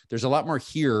 So there's a lot more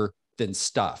here than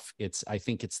stuff. I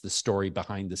think it's the story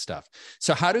behind the stuff.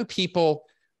 So how do people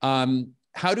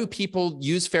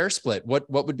use Fair Split? What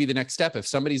would be the next step if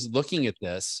somebody's looking at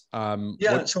this?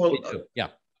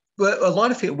 Well, a lot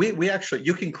of it,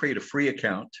 you can create a free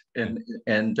account and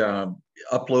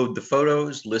upload the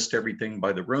photos, list everything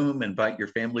by the room, invite your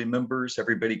family members.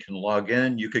 Everybody can log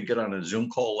in. You could get on a Zoom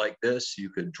call like this.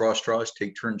 You could draw straws,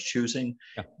 take turns choosing.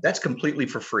 Yeah. That's completely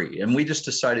for free. And we just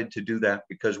decided to do that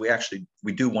because we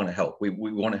do want to help. We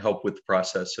want to help with the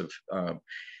process of,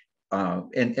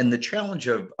 and the challenge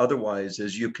of otherwise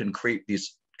is you can create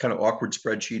these kind of awkward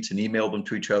spreadsheets and email them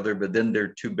to each other, but then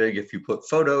they're too big if you put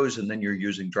photos, and then you're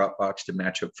using Dropbox to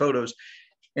match up photos.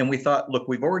 And we thought, look,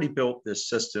 we've already built this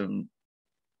system.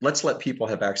 Let's let people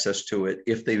have access to it.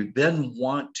 If they then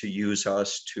want to use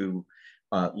us to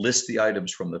list the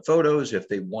items from the photos, if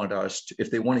they want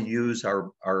to use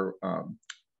our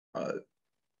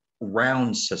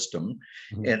round system,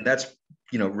 and that's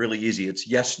really easy. It's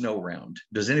yes, no round.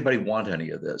 Does anybody want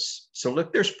any of this? So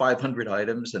look, there's 500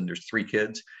 items and there's 3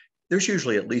 kids. There's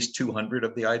usually at least 200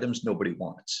 of the items nobody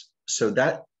wants. So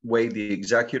that way the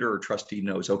executor or trustee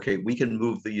knows, okay, we can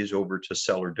move these over to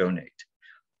sell or donate.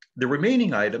 The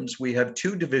remaining items, we have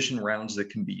 2 division rounds that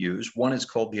can be used. One is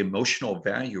called the emotional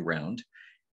value round,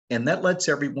 and that lets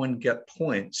everyone get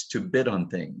points to bid on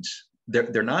things.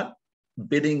 They're not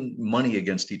bidding money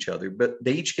against each other, but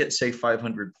they each get, say,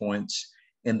 500 points.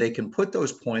 And they can put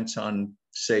those points on,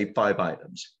 say, 5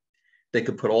 items. They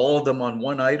could put all of them on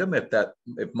one item. If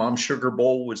mom's sugar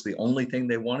bowl was the only thing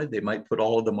they wanted, they might put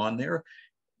all of them on there.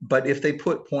 But if they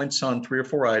put points on 3 or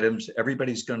 4 items,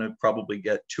 everybody's going to probably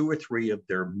get 2 or 3 of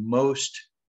their most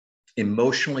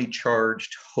emotionally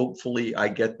charged. Hopefully, I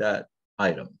get that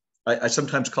item. I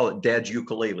sometimes call it Dad's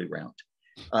ukulele round.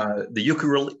 The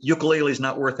ukulele is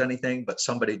not worth anything, but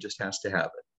somebody just has to have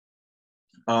it.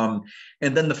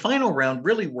 And then the final round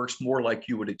really works more like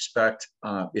you would expect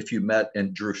if you met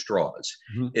and drew straws.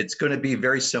 Mm-hmm. It's going to be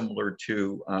very similar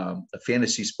to a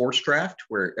fantasy sports draft,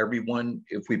 where everyone,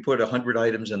 if we put 100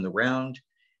 items in the round,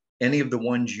 any of the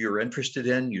ones you're interested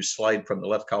in, you slide from the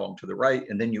left column to the right,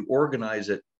 and then you organize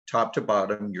it top to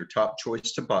bottom, your top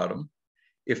choice to bottom.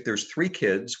 If there's 3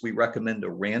 kids, we recommend a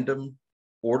random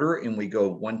order, and we go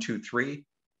 1, 2, 3,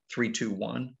 3, 2,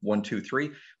 1, 1, 2,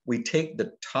 3. We take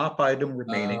the top item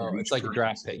remaining. It's like a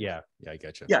draft pit. Yeah, I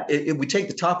get you. Yeah, we take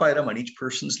the top item on each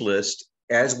person's list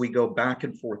as we go back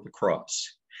and forth across.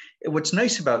 And what's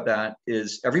nice about that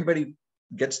is everybody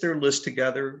gets their list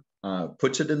together,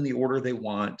 puts it in the order they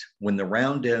want. When the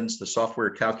round ends, the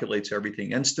software calculates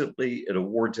everything instantly. It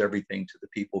awards everything to the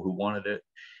people who wanted it.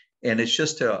 And it's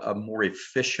just a more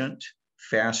efficient,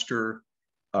 faster,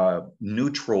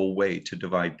 neutral way to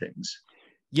divide things.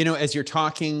 You know, as you're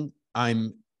talking,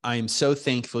 I'm so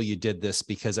thankful you did this,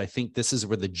 because I think this is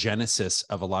where the genesis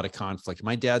of a lot of conflict.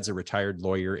 My dad's a retired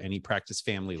lawyer, and he practiced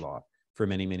family law for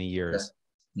many, many years. Okay.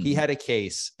 Mm-hmm. He had a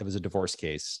case. It was a divorce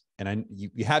case. And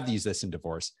you have to use this in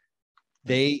divorce.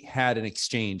 They had an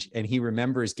exchange, and he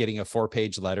remembers getting a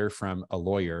 4-page letter from a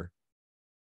lawyer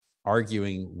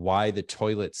arguing why the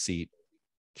toilet seat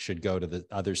should go to the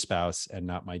other spouse and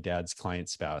not my dad's client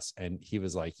spouse. And he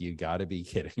was like, you got to be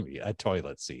kidding me. A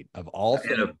toilet seat of all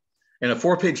things. And a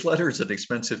 4-page letter is an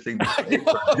expensive thing to pay.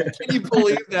 Can you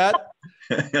believe that?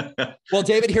 Well,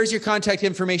 David, here's your contact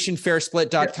information,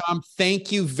 fairsplit.com. Yes.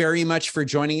 Thank you very much for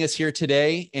joining us here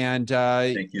today. And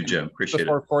thank you, Jim. Appreciate it.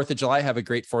 Before 4th of July, have a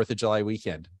great 4th of July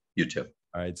weekend. You too.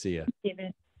 All right. See ya.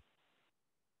 David.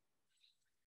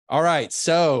 All right.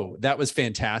 So that was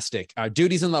fantastic.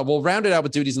 Duties and we'll round it out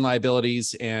with duties and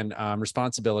liabilities and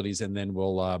responsibilities, and then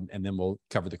we'll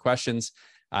cover the questions.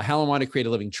 Helen wanted to create a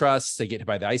living trust. They get to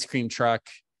buy the ice cream truck.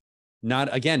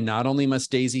 Not only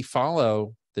must Daisy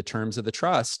follow the terms of the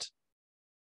trust,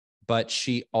 but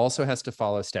she also has to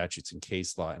follow statutes and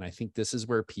case law. And I think this is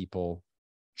where people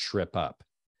trip up.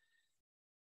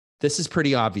 This is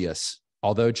pretty obvious.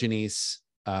 Although, Janice,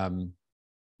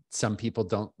 some people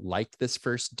don't like this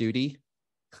first duty.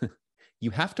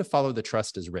 You have to follow the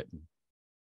trust as written,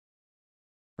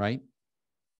 right?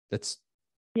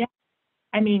 Yeah.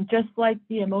 I mean, just like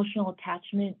the emotional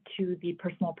attachment to the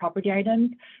personal property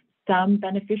items, some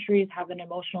beneficiaries have an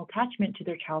emotional attachment to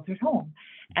their childhood home.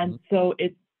 And so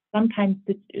it's sometimes,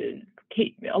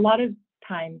 a lot of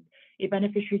times, a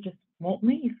beneficiary just won't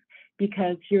leave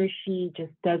because he or she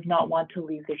just does not want to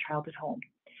leave their childhood home.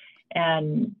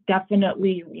 And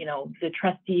definitely, the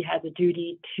trustee has a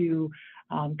duty to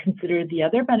consider the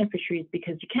other beneficiaries,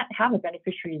 because you can't have a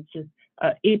beneficiary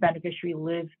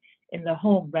live in the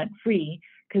home rent-free,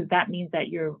 because that means that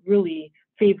you're really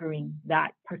favoring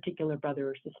that particular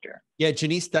brother or sister. Yeah,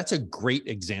 Janice, that's a great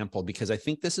example, because I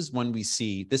think this is one we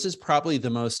see. This is probably the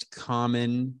most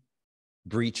common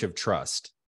breach of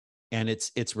trust, and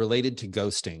it's related to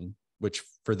ghosting, which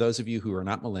for those of you who are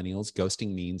not millennials,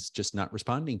 ghosting means just not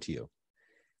responding to you.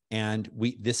 And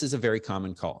this is a very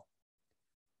common call.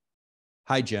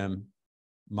 Hi, Jim.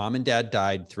 Mom and Dad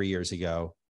died 3 years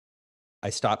ago. I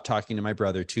stopped talking to my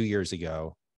brother 2 years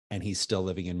ago, and he's still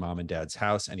living in Mom and Dad's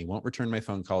house, and he won't return my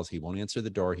phone calls. He won't answer the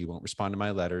door. He won't respond to my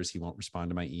letters. He won't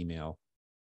respond to my email.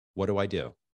 What do I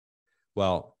do?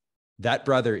 Well, that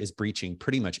brother is breaching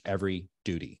pretty much every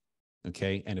duty.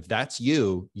 Okay. And if that's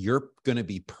you, you're going to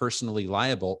be personally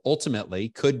liable, ultimately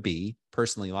could be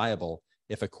personally liable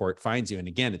if a court finds you. And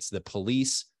again, it's the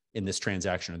police in this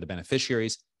transaction or the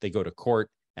beneficiaries, they go to court,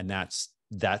 and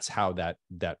that's how that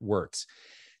works.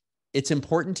 It's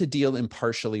important to deal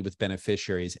impartially with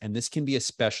beneficiaries, and this can be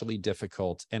especially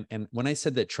difficult. And when I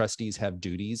said that trustees have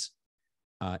duties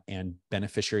and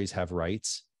beneficiaries have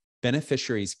rights,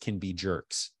 beneficiaries can be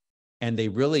jerks. And they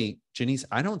really, Janice,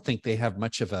 I don't think they have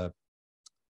much of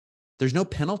there's no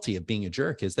penalty of being a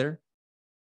jerk, is there?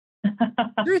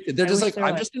 They're just like,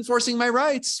 I'm just enforcing my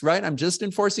rights, right? I'm just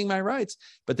enforcing my rights,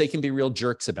 but they can be real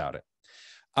jerks about it.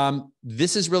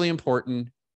 This is really important.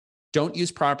 Don't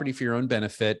use property for your own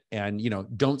benefit, and,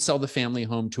 don't sell the family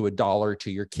home to $1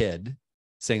 to your kid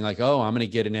saying like, oh, I'm going to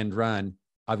get an end run.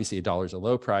 Obviously $1 is a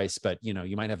low price, but you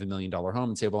might have $1 million home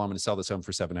and say, well, I'm going to sell this home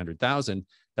for $700,000.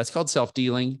 That's called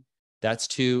self-dealing. That's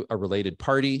to a related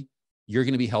party. you're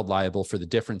going to be held liable for the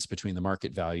difference between the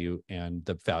market value and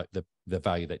the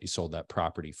value that you sold that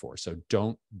property for. So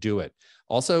don't do it.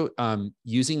 Also,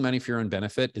 using money for your own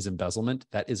benefit is embezzlement.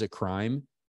 That is a crime.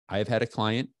 I have had a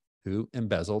client who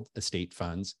embezzled estate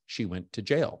funds. She went to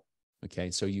jail.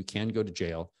 Okay, so you can go to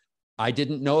jail. I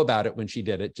didn't know about it when she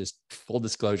did it. Just full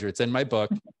disclosure, it's in my book,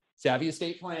 Savvy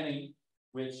Estate Planning,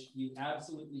 which you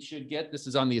absolutely should get. This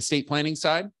is on the estate planning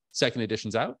side. Second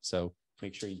edition's out, so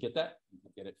make sure you get that. You can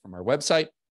get it from our website.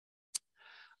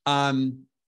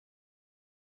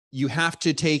 You have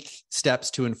to take steps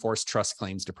to enforce trust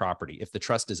claims to property. If the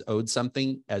trust is owed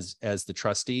something as the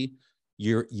trustee,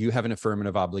 you have an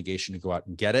affirmative obligation to go out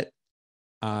and get it.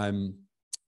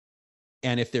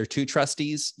 And if there are two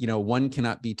trustees, one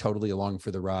cannot be totally along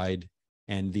for the ride,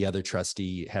 and the other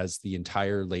trustee has the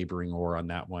entire laboring oar on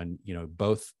that one.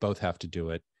 Both have to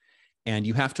do it, and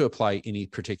you have to apply any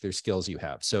particular skills you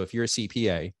have. So if you're a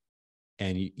CPA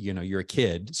and you're a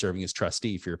kid serving as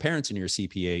trustee for your parents and you're a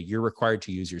CPA, you're required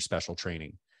to use your special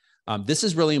training. This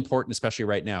is really important, especially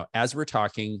right now. As we're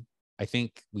talking, I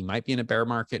think we might be in a bear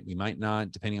market. We might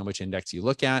not, depending on which index you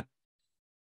look at.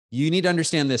 You need to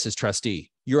understand this as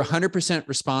trustee. You're 100%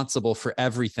 responsible for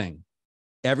everything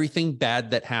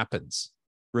bad that happens.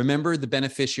 Remember, the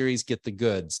beneficiaries get the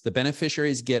goods. The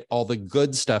beneficiaries get all the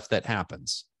good stuff that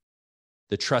happens.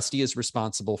 The trustee is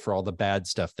responsible for all the bad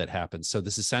stuff that happens. So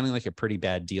this is sounding like a pretty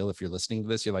bad deal. If you're listening to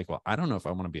this, you're like, well, I don't know if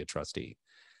I want to be a trustee.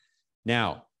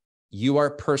 Now, you are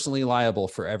personally liable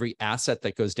for every asset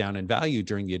that goes down in value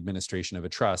during the administration of a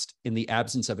trust in the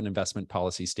absence of an investment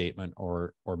policy statement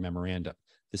or memorandum.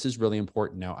 This is really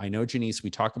important. Now, I know, Janice, we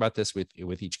talk about this with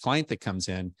each client that comes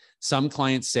in. Some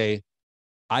clients say,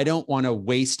 I don't want to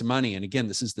waste money. And again,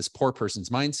 this is this poor person's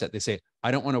mindset. They say,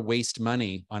 I don't want to waste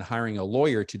money on hiring a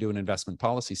lawyer to do an investment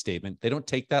policy statement. They don't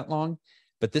take that long,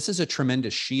 but this is a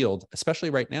tremendous shield, especially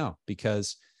right now,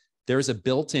 because there's a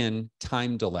built-in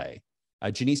time delay.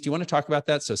 Janice, do you want to talk about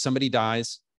that? So somebody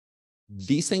dies.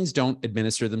 These things don't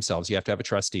administer themselves. You have to have a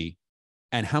trustee.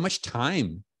 And how much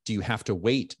time do you have to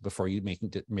wait before you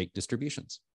make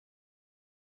distributions?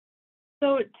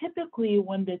 So typically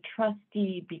when the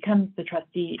trustee becomes the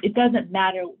trustee, it doesn't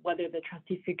matter whether the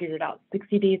trustee figured it out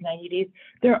 60 days, 90 days.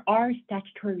 There are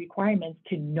statutory requirements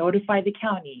to notify the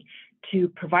county, to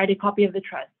provide a copy of the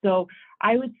trust. So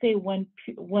I would say when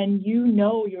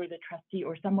you're the trustee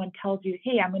or someone tells you,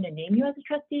 hey, I'm going to name you as a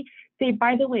trustee, say,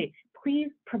 by the way, please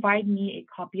provide me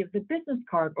a copy of the business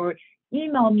card or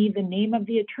email me the name of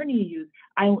the attorney you use.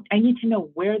 I need to know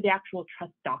where the actual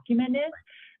trust document is,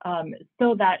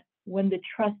 so that when the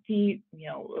trustee,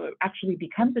 actually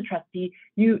becomes a trustee,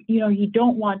 you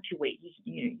don't want to wait.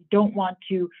 You don't want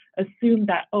to assume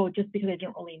that, oh, just because I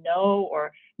didn't really know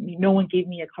or no one gave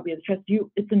me a copy of the trust,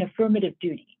 it's an affirmative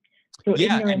duty. So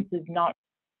ignorance is not.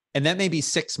 And that may be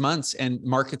 6 months, and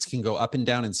markets can go up and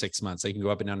down in 6 months. They can go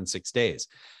up and down in 6 days.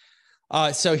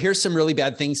 So here's some really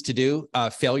bad things to do.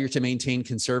 Failure to maintain,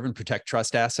 conserve, and protect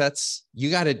trust assets.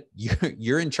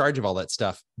 You're in charge of all that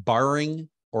stuff. Borrowing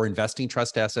or investing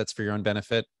trust assets for your own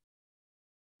benefit.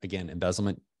 Again,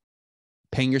 embezzlement.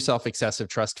 Paying yourself excessive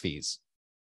trust fees.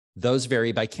 Those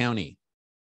vary by county.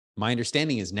 My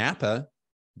understanding is Napa,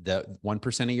 the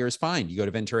 1% a year is fine. You go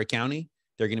to Ventura County,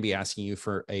 they're going to be asking you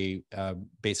for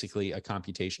basically a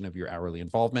computation of your hourly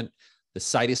involvement. The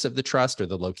situs of the trust or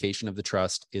the location of the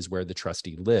trust is where the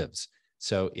trustee lives.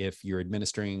 So if you're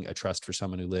administering a trust for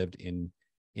someone who lived in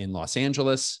Los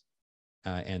Angeles,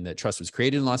 and the trust was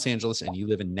created in Los Angeles and you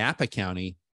live in Napa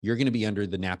County, you're going to be under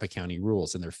the Napa County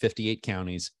rules. And there are 58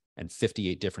 counties and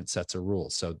 58 different sets of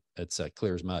rules. So it's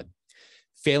clear as mud.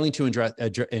 Failing to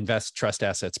invest trust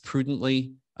assets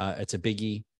prudently, it's a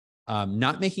biggie.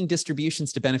 Not making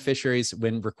distributions to beneficiaries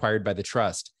when required by the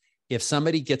trust. If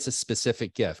somebody gets a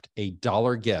specific gift, a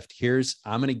dollar gift,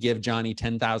 I'm going to give Johnny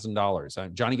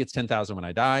 $10,000. Johnny gets $10,000 when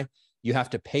I die. You have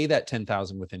to pay that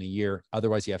 $10,000 within a year.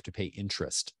 Otherwise, you have to pay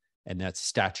interest. And that's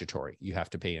statutory. You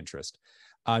have to pay interest.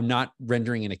 Not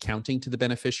rendering an accounting to the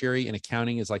beneficiary. An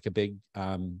accounting is like a big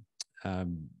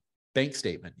bank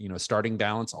statement, starting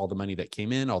balance, all the money that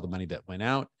came in, all the money that went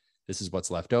out. This is what's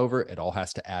left over. It all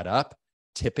has to add up.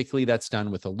 Typically that's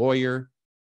done with a lawyer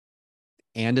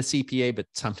and a CPA, but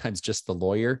sometimes just the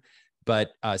lawyer.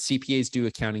 But CPAs do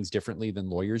accountings differently than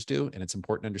lawyers do. And it's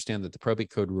important to understand that the probate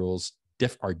code rules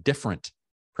are different.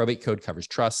 Probate code covers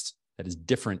trusts. That is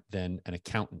different than an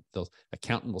accountant. The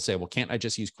accountant will say, well, can't I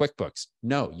just use QuickBooks?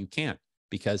 No, you can't,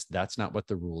 because that's not what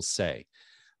the rules say.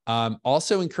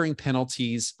 Also incurring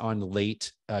penalties on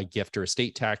late gift or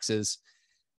estate taxes.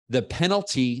 The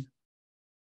penalty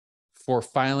for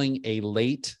filing a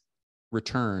late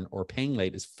return or paying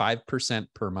late is 5%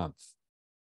 per month.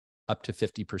 up to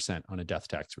 50% on a death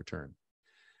tax return.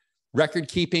 Record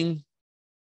keeping,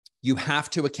 you have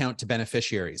to account to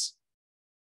beneficiaries.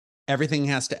 Everything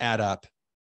has to add up.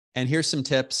 And here's some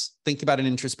tips. Think about an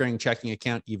interest-bearing checking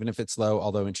account, even if it's low,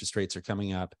 although interest rates are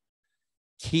coming up.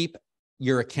 Keep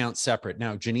your account separate.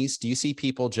 Now, Janice, do you see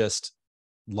people just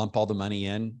lump all the money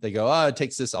in? They go, oh, it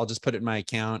takes this, I'll just put it in my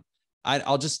account. I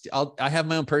have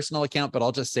my own personal account, but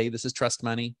I'll just say this is trust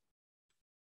money.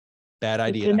 Bad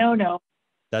idea. It's a no-no.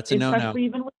 That's a no-no. Especially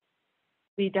even with,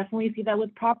 we definitely see that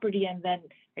with property. And then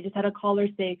I just had a caller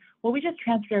say, well, we just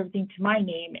transfer everything to my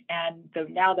name,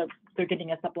 and now that they're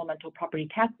getting a supplemental property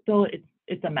tax bill,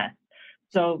 it's a mess.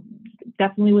 So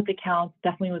definitely with accounts,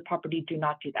 definitely with property, do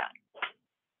not do that.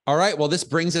 All right. Well, this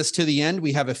brings us to the end.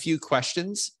 We have a few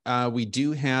questions. We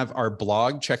do have our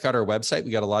blog. Check out our website.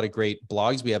 We got a lot of great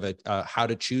blogs. We have a how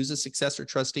to choose a successor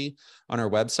trustee on our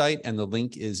website, and the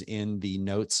link is in the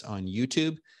notes on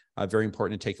YouTube. Very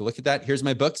important to take a look at that. Here's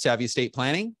my book, Savvy Estate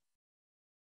Planning.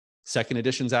 Second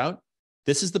edition's out.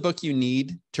 This is the book you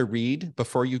need to read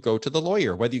before you go to the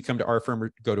lawyer, whether you come to our firm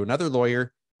or go to another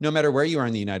lawyer, no matter where you are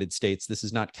in the United States. This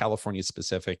is not California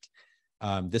specific.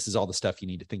 This is all the stuff you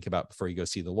need to think about before you go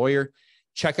see the lawyer.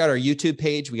 Check out our YouTube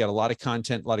page. We got a lot of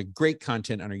content, a lot of great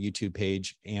content on our YouTube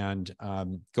page, and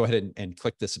go ahead and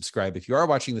click the subscribe. If you are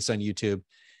watching this on YouTube,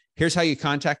 here's how you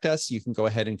contact us. You can go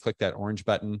ahead and click that orange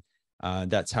button.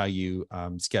 That's how you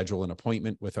schedule an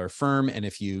appointment with our firm. And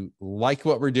if you like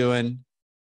what we're doing,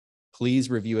 please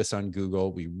review us on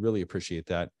Google. We really appreciate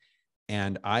that.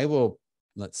 And I will,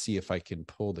 let's see if I can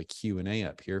pull the Q&A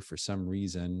up here. For some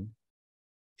reason,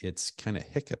 it's kind of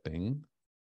hiccuping.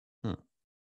 Let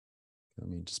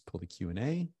me just pull the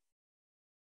Q&A.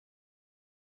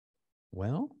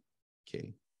 Well,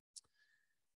 okay.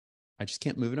 I just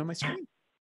can't move it on my screen.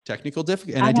 Technical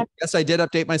difficulty. And yes, I did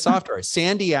update my software.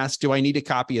 Sandy asked, do I need a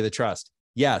copy of the trust?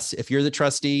 Yes. If you're the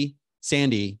trustee,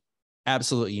 Sandy,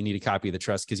 absolutely you need a copy of the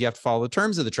trust because you have to follow the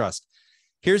terms of the trust.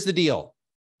 Here's the deal.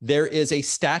 There is a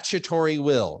statutory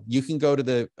will. You can go to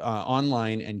the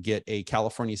online and get a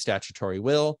California statutory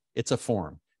will. It's a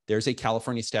form. There's a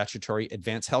California statutory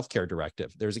advanced healthcare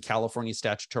directive. There's a California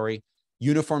statutory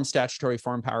uniform statutory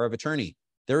form power of attorney.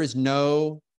 There is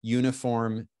no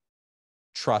uniform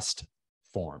trust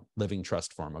form, living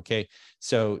trust form. Okay.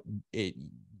 So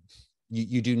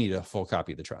you do need a full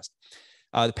copy of the trust.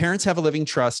 The parents have a living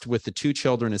trust with the two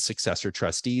children as successor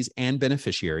trustees and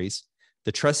beneficiaries.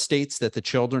 The trust states that the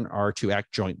children are to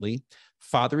act jointly.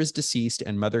 Father is deceased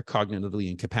and mother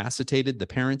cognitively incapacitated. The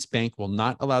parents' bank will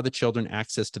not allow the children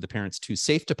access to the parents' two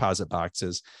safe deposit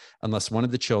boxes unless one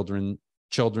of the children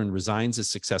resigns as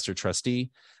successor trustee.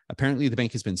 Apparently, the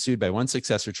bank has been sued by one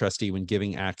successor trustee when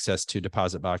giving access to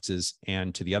deposit boxes,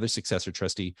 and to the other successor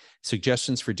trustee,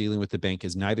 suggestions for dealing with the bank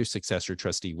as neither successor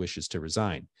trustee wishes to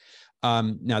resign.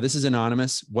 Now, this is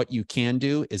anonymous. What you can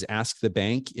do is ask the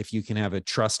bank if you can have a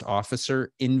trust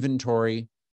officer inventory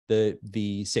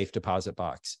the safe deposit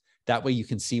box. That way you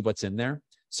can see what's in there.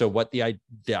 So what the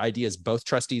idea is, both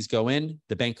trustees go in,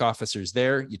 the bank officer's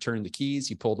there, you turn the keys,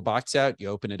 you pull the box out, you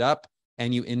open it up,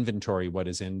 and you inventory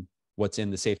what's in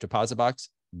the safe deposit box.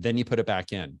 Then you put it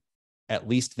back in. At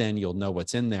least then you'll know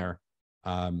what's in there.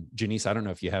 Janice, I don't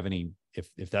know if you have any,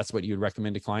 if that's what you'd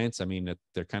recommend to clients. I mean,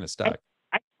 they're kind of stuck.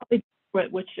 I probably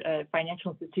which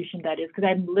financial institution that is, because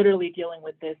I'm literally dealing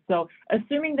with this. So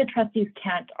assuming the trustees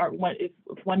can't, or if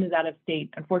one is out of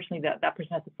state, unfortunately that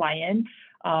person has to fly in.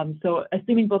 So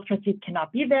assuming both trustees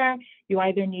cannot be there, you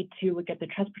either need to look at the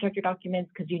trust protector documents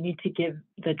because you need to give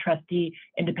the trustee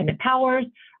independent powers.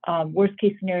 Worst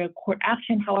case scenario, court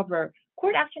action. However,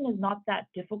 court action is not that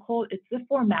difficult. It's a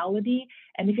formality.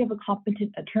 And if you have a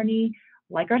competent attorney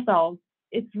like ourselves,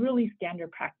 it's really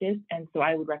standard practice. And so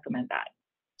I would recommend that.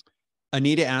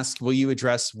 Anita asks, will you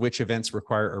address which events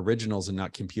require originals and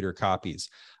not computer copies?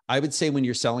 I would say when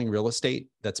you're selling real estate,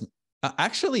 that's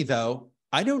actually, though,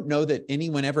 I don't know that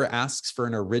anyone ever asks for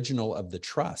an original of the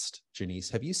trust. Janice,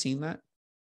 have you seen that?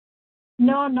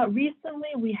 No, not recently.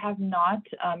 We have not.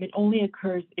 It only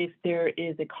occurs if there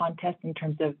is a contest in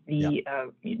terms of the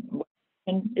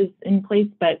is in place,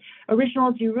 but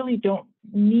originals you really don't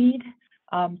need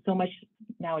so much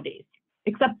nowadays,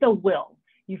 except the will.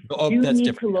 You do need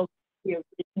different. To look the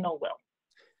original will.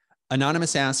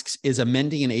 Anonymous asks, is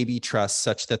amending an AB trust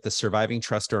such that the surviving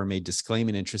trustor may disclaim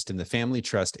an interest in the family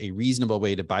trust a reasonable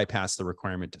way to bypass the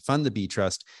requirement to fund the B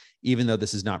trust, even though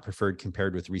this is not preferred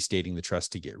compared with restating the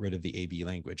trust to get rid of the AB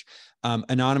language?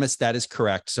 Anonymous, that is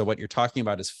correct. So what you're talking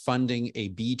about is funding a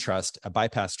B trust, a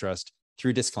bypass trust,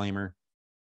 through disclaimer.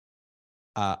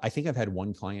 I think I've had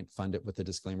one client fund it with a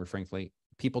disclaimer, frankly.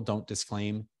 People don't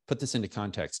disclaim. Put this into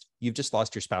context. You've just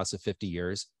lost your spouse of 50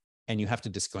 years. and you have to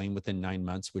disclaim within 9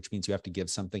 months, which means you have to give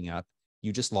something up,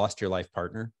 you just lost your life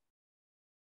partner.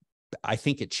 I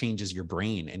think it changes your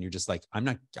brain and you're just like, I'm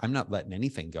not letting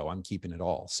anything go. I'm keeping it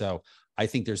all. So I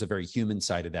think there's a very human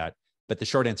side of that, but the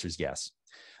short answer is yes.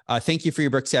 Thank you for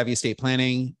your book, Savvy Estate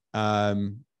Planning.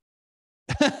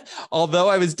 Although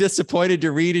I was disappointed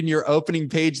to read in your opening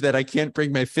page that I can't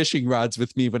bring my fishing rods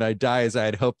with me when I die, as I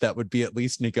had hoped that would be at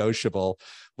least negotiable.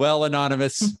 Well,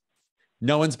 anonymous,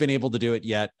 no one's been able to do it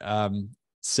yet.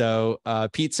 So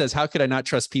Pete says, how could I not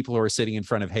trust people who are sitting in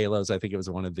front of halos? I think it was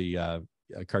one of the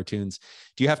cartoons.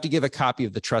 Do you have to give a copy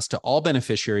of the trust to all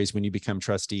beneficiaries when you become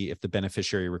trustee if the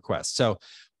beneficiary requests? So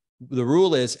the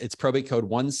rule is it's probate code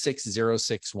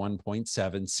 16061.7,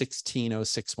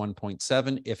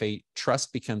 16061.7. If a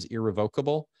trust becomes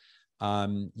irrevocable,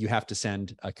 you have to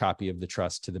send a copy of the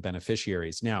trust to the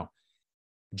beneficiaries. Now,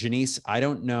 Janice, I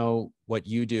don't know what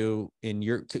you do in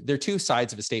your, there are two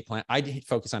sides of estate plan. I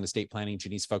focus on estate planning.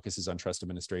 Janice focuses on trust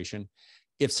administration.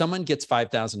 If someone gets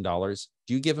 $5,000,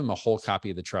 do you give them a whole copy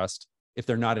of the trust if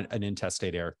they're not an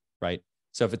intestate heir, right?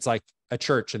 So if it's like a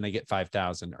church and they get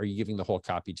 5,000, are you giving the whole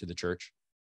copy to the church?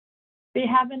 They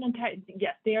have an entitled,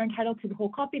 yes, they are entitled to the whole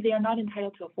copy. They are not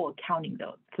entitled to a full accounting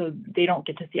though. So they don't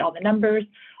get to see all the numbers.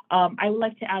 I would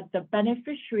like to add the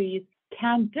beneficiaries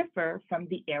can differ from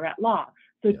the heir at law.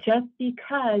 So just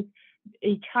because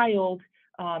a child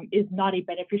is not a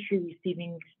beneficiary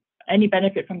receiving any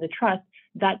benefit from the trust,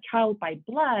 that child by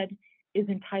blood is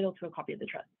entitled to a copy of the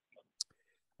trust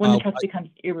when the trust becomes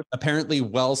irrevocable. Apparently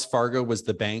Wells Fargo was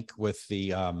the bank with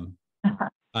the, I'm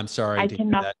sorry. I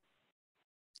cannot. That.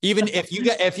 Even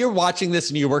if you're watching this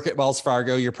and you work at Wells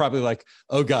Fargo, you're probably like,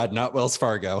 oh God, not Wells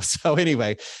Fargo. So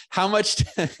anyway, how much,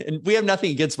 and we have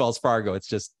nothing against Wells Fargo. It's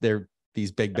just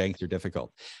these big banks are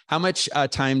difficult. How much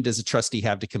time does a trustee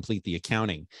have to complete the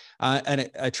accounting?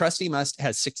 And a trustee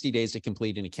has 60 days to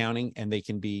complete an accounting, and they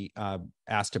can be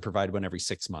asked to provide one every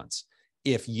 6 months.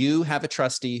 If you have a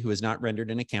trustee who has not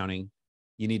rendered an accounting,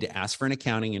 you need to ask for an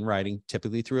accounting in writing,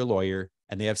 typically through a lawyer,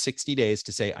 and they have 60 days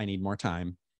to say, I need more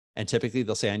time. And typically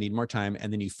they'll say, I need more time.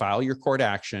 And then you file your court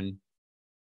action.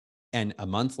 And a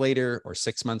month later, or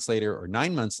 6 months later, or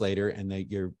 9 months later, and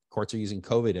your courts are using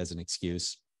COVID as an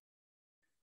excuse,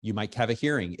 you might have a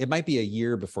hearing. It might be a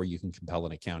year before you can compel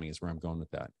an accounting is where I'm going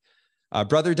with that.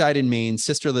 Brother died in Maine.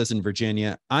 Sister lives in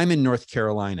Virginia. I'm in North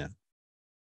Carolina.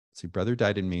 See, brother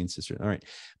died in Maine, sister. All right.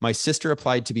 My sister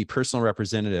applied to be personal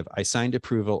representative. I signed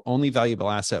approval. Only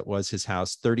valuable asset was his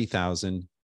house, $30,000.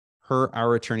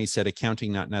 Our attorney said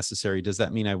accounting not necessary. Does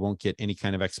that mean I won't get any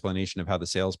kind of explanation of how the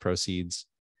sales proceeds?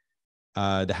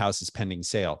 The house is pending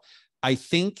sale. I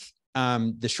think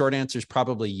the short answer is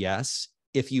probably yes.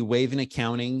 If you waive an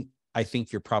accounting, I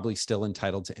think you're probably still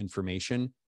entitled to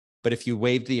information. But if you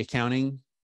waive the accounting,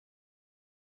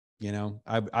 you know,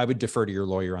 I would defer to your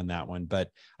lawyer on that one. But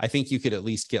I think you could at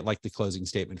least get like the closing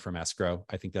statement from escrow.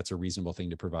 I think that's a reasonable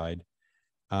thing to provide.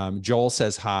 Joel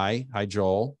says hi. Hi,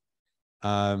 Joel.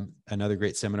 Another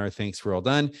great seminar. Thanks. We're all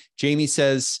done. Jamie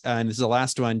says, and this is the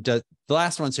last one.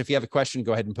 So if you have a question,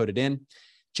 go ahead and put it in.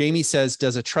 Jamie says,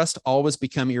 does a trust always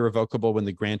become irrevocable when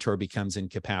the grantor becomes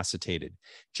incapacitated?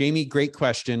 Jamie, great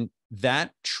question.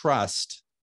 That trust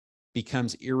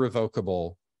becomes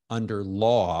irrevocable under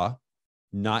law,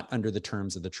 not under the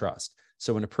terms of the trust.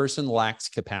 So when a person lacks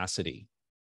capacity,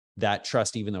 that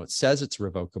trust, even though it says it's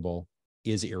revocable,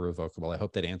 is irrevocable. I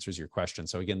hope that answers your question.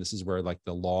 So again, this is where like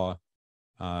the law,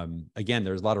 again,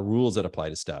 there's a lot of rules that apply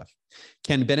to stuff.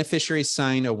 Can beneficiaries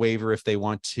sign a waiver if they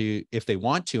want to,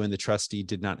 and the trustee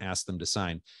did not ask them to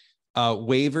sign?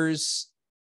 Waivers,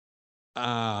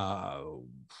 I'm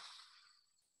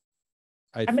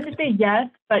going to say yes,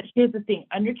 but here's the thing.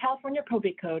 Under California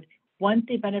Probate Code, once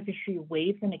a beneficiary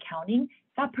waives an accounting,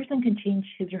 that person can change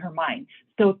his or her mind.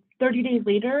 So 30 days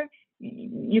later,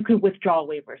 you could withdraw a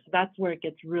waiver. So that's where it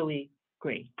gets really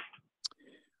great.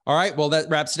 All right. Well, that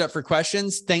wraps it up for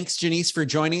questions. Thanks, Janice, for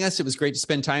joining us. It was great to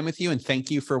spend time with you, and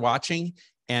thank you for watching.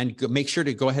 And make sure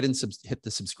to go ahead and hit the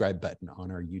subscribe button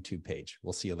on our YouTube page.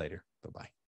 We'll see you later. Bye-bye.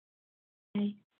 Bye.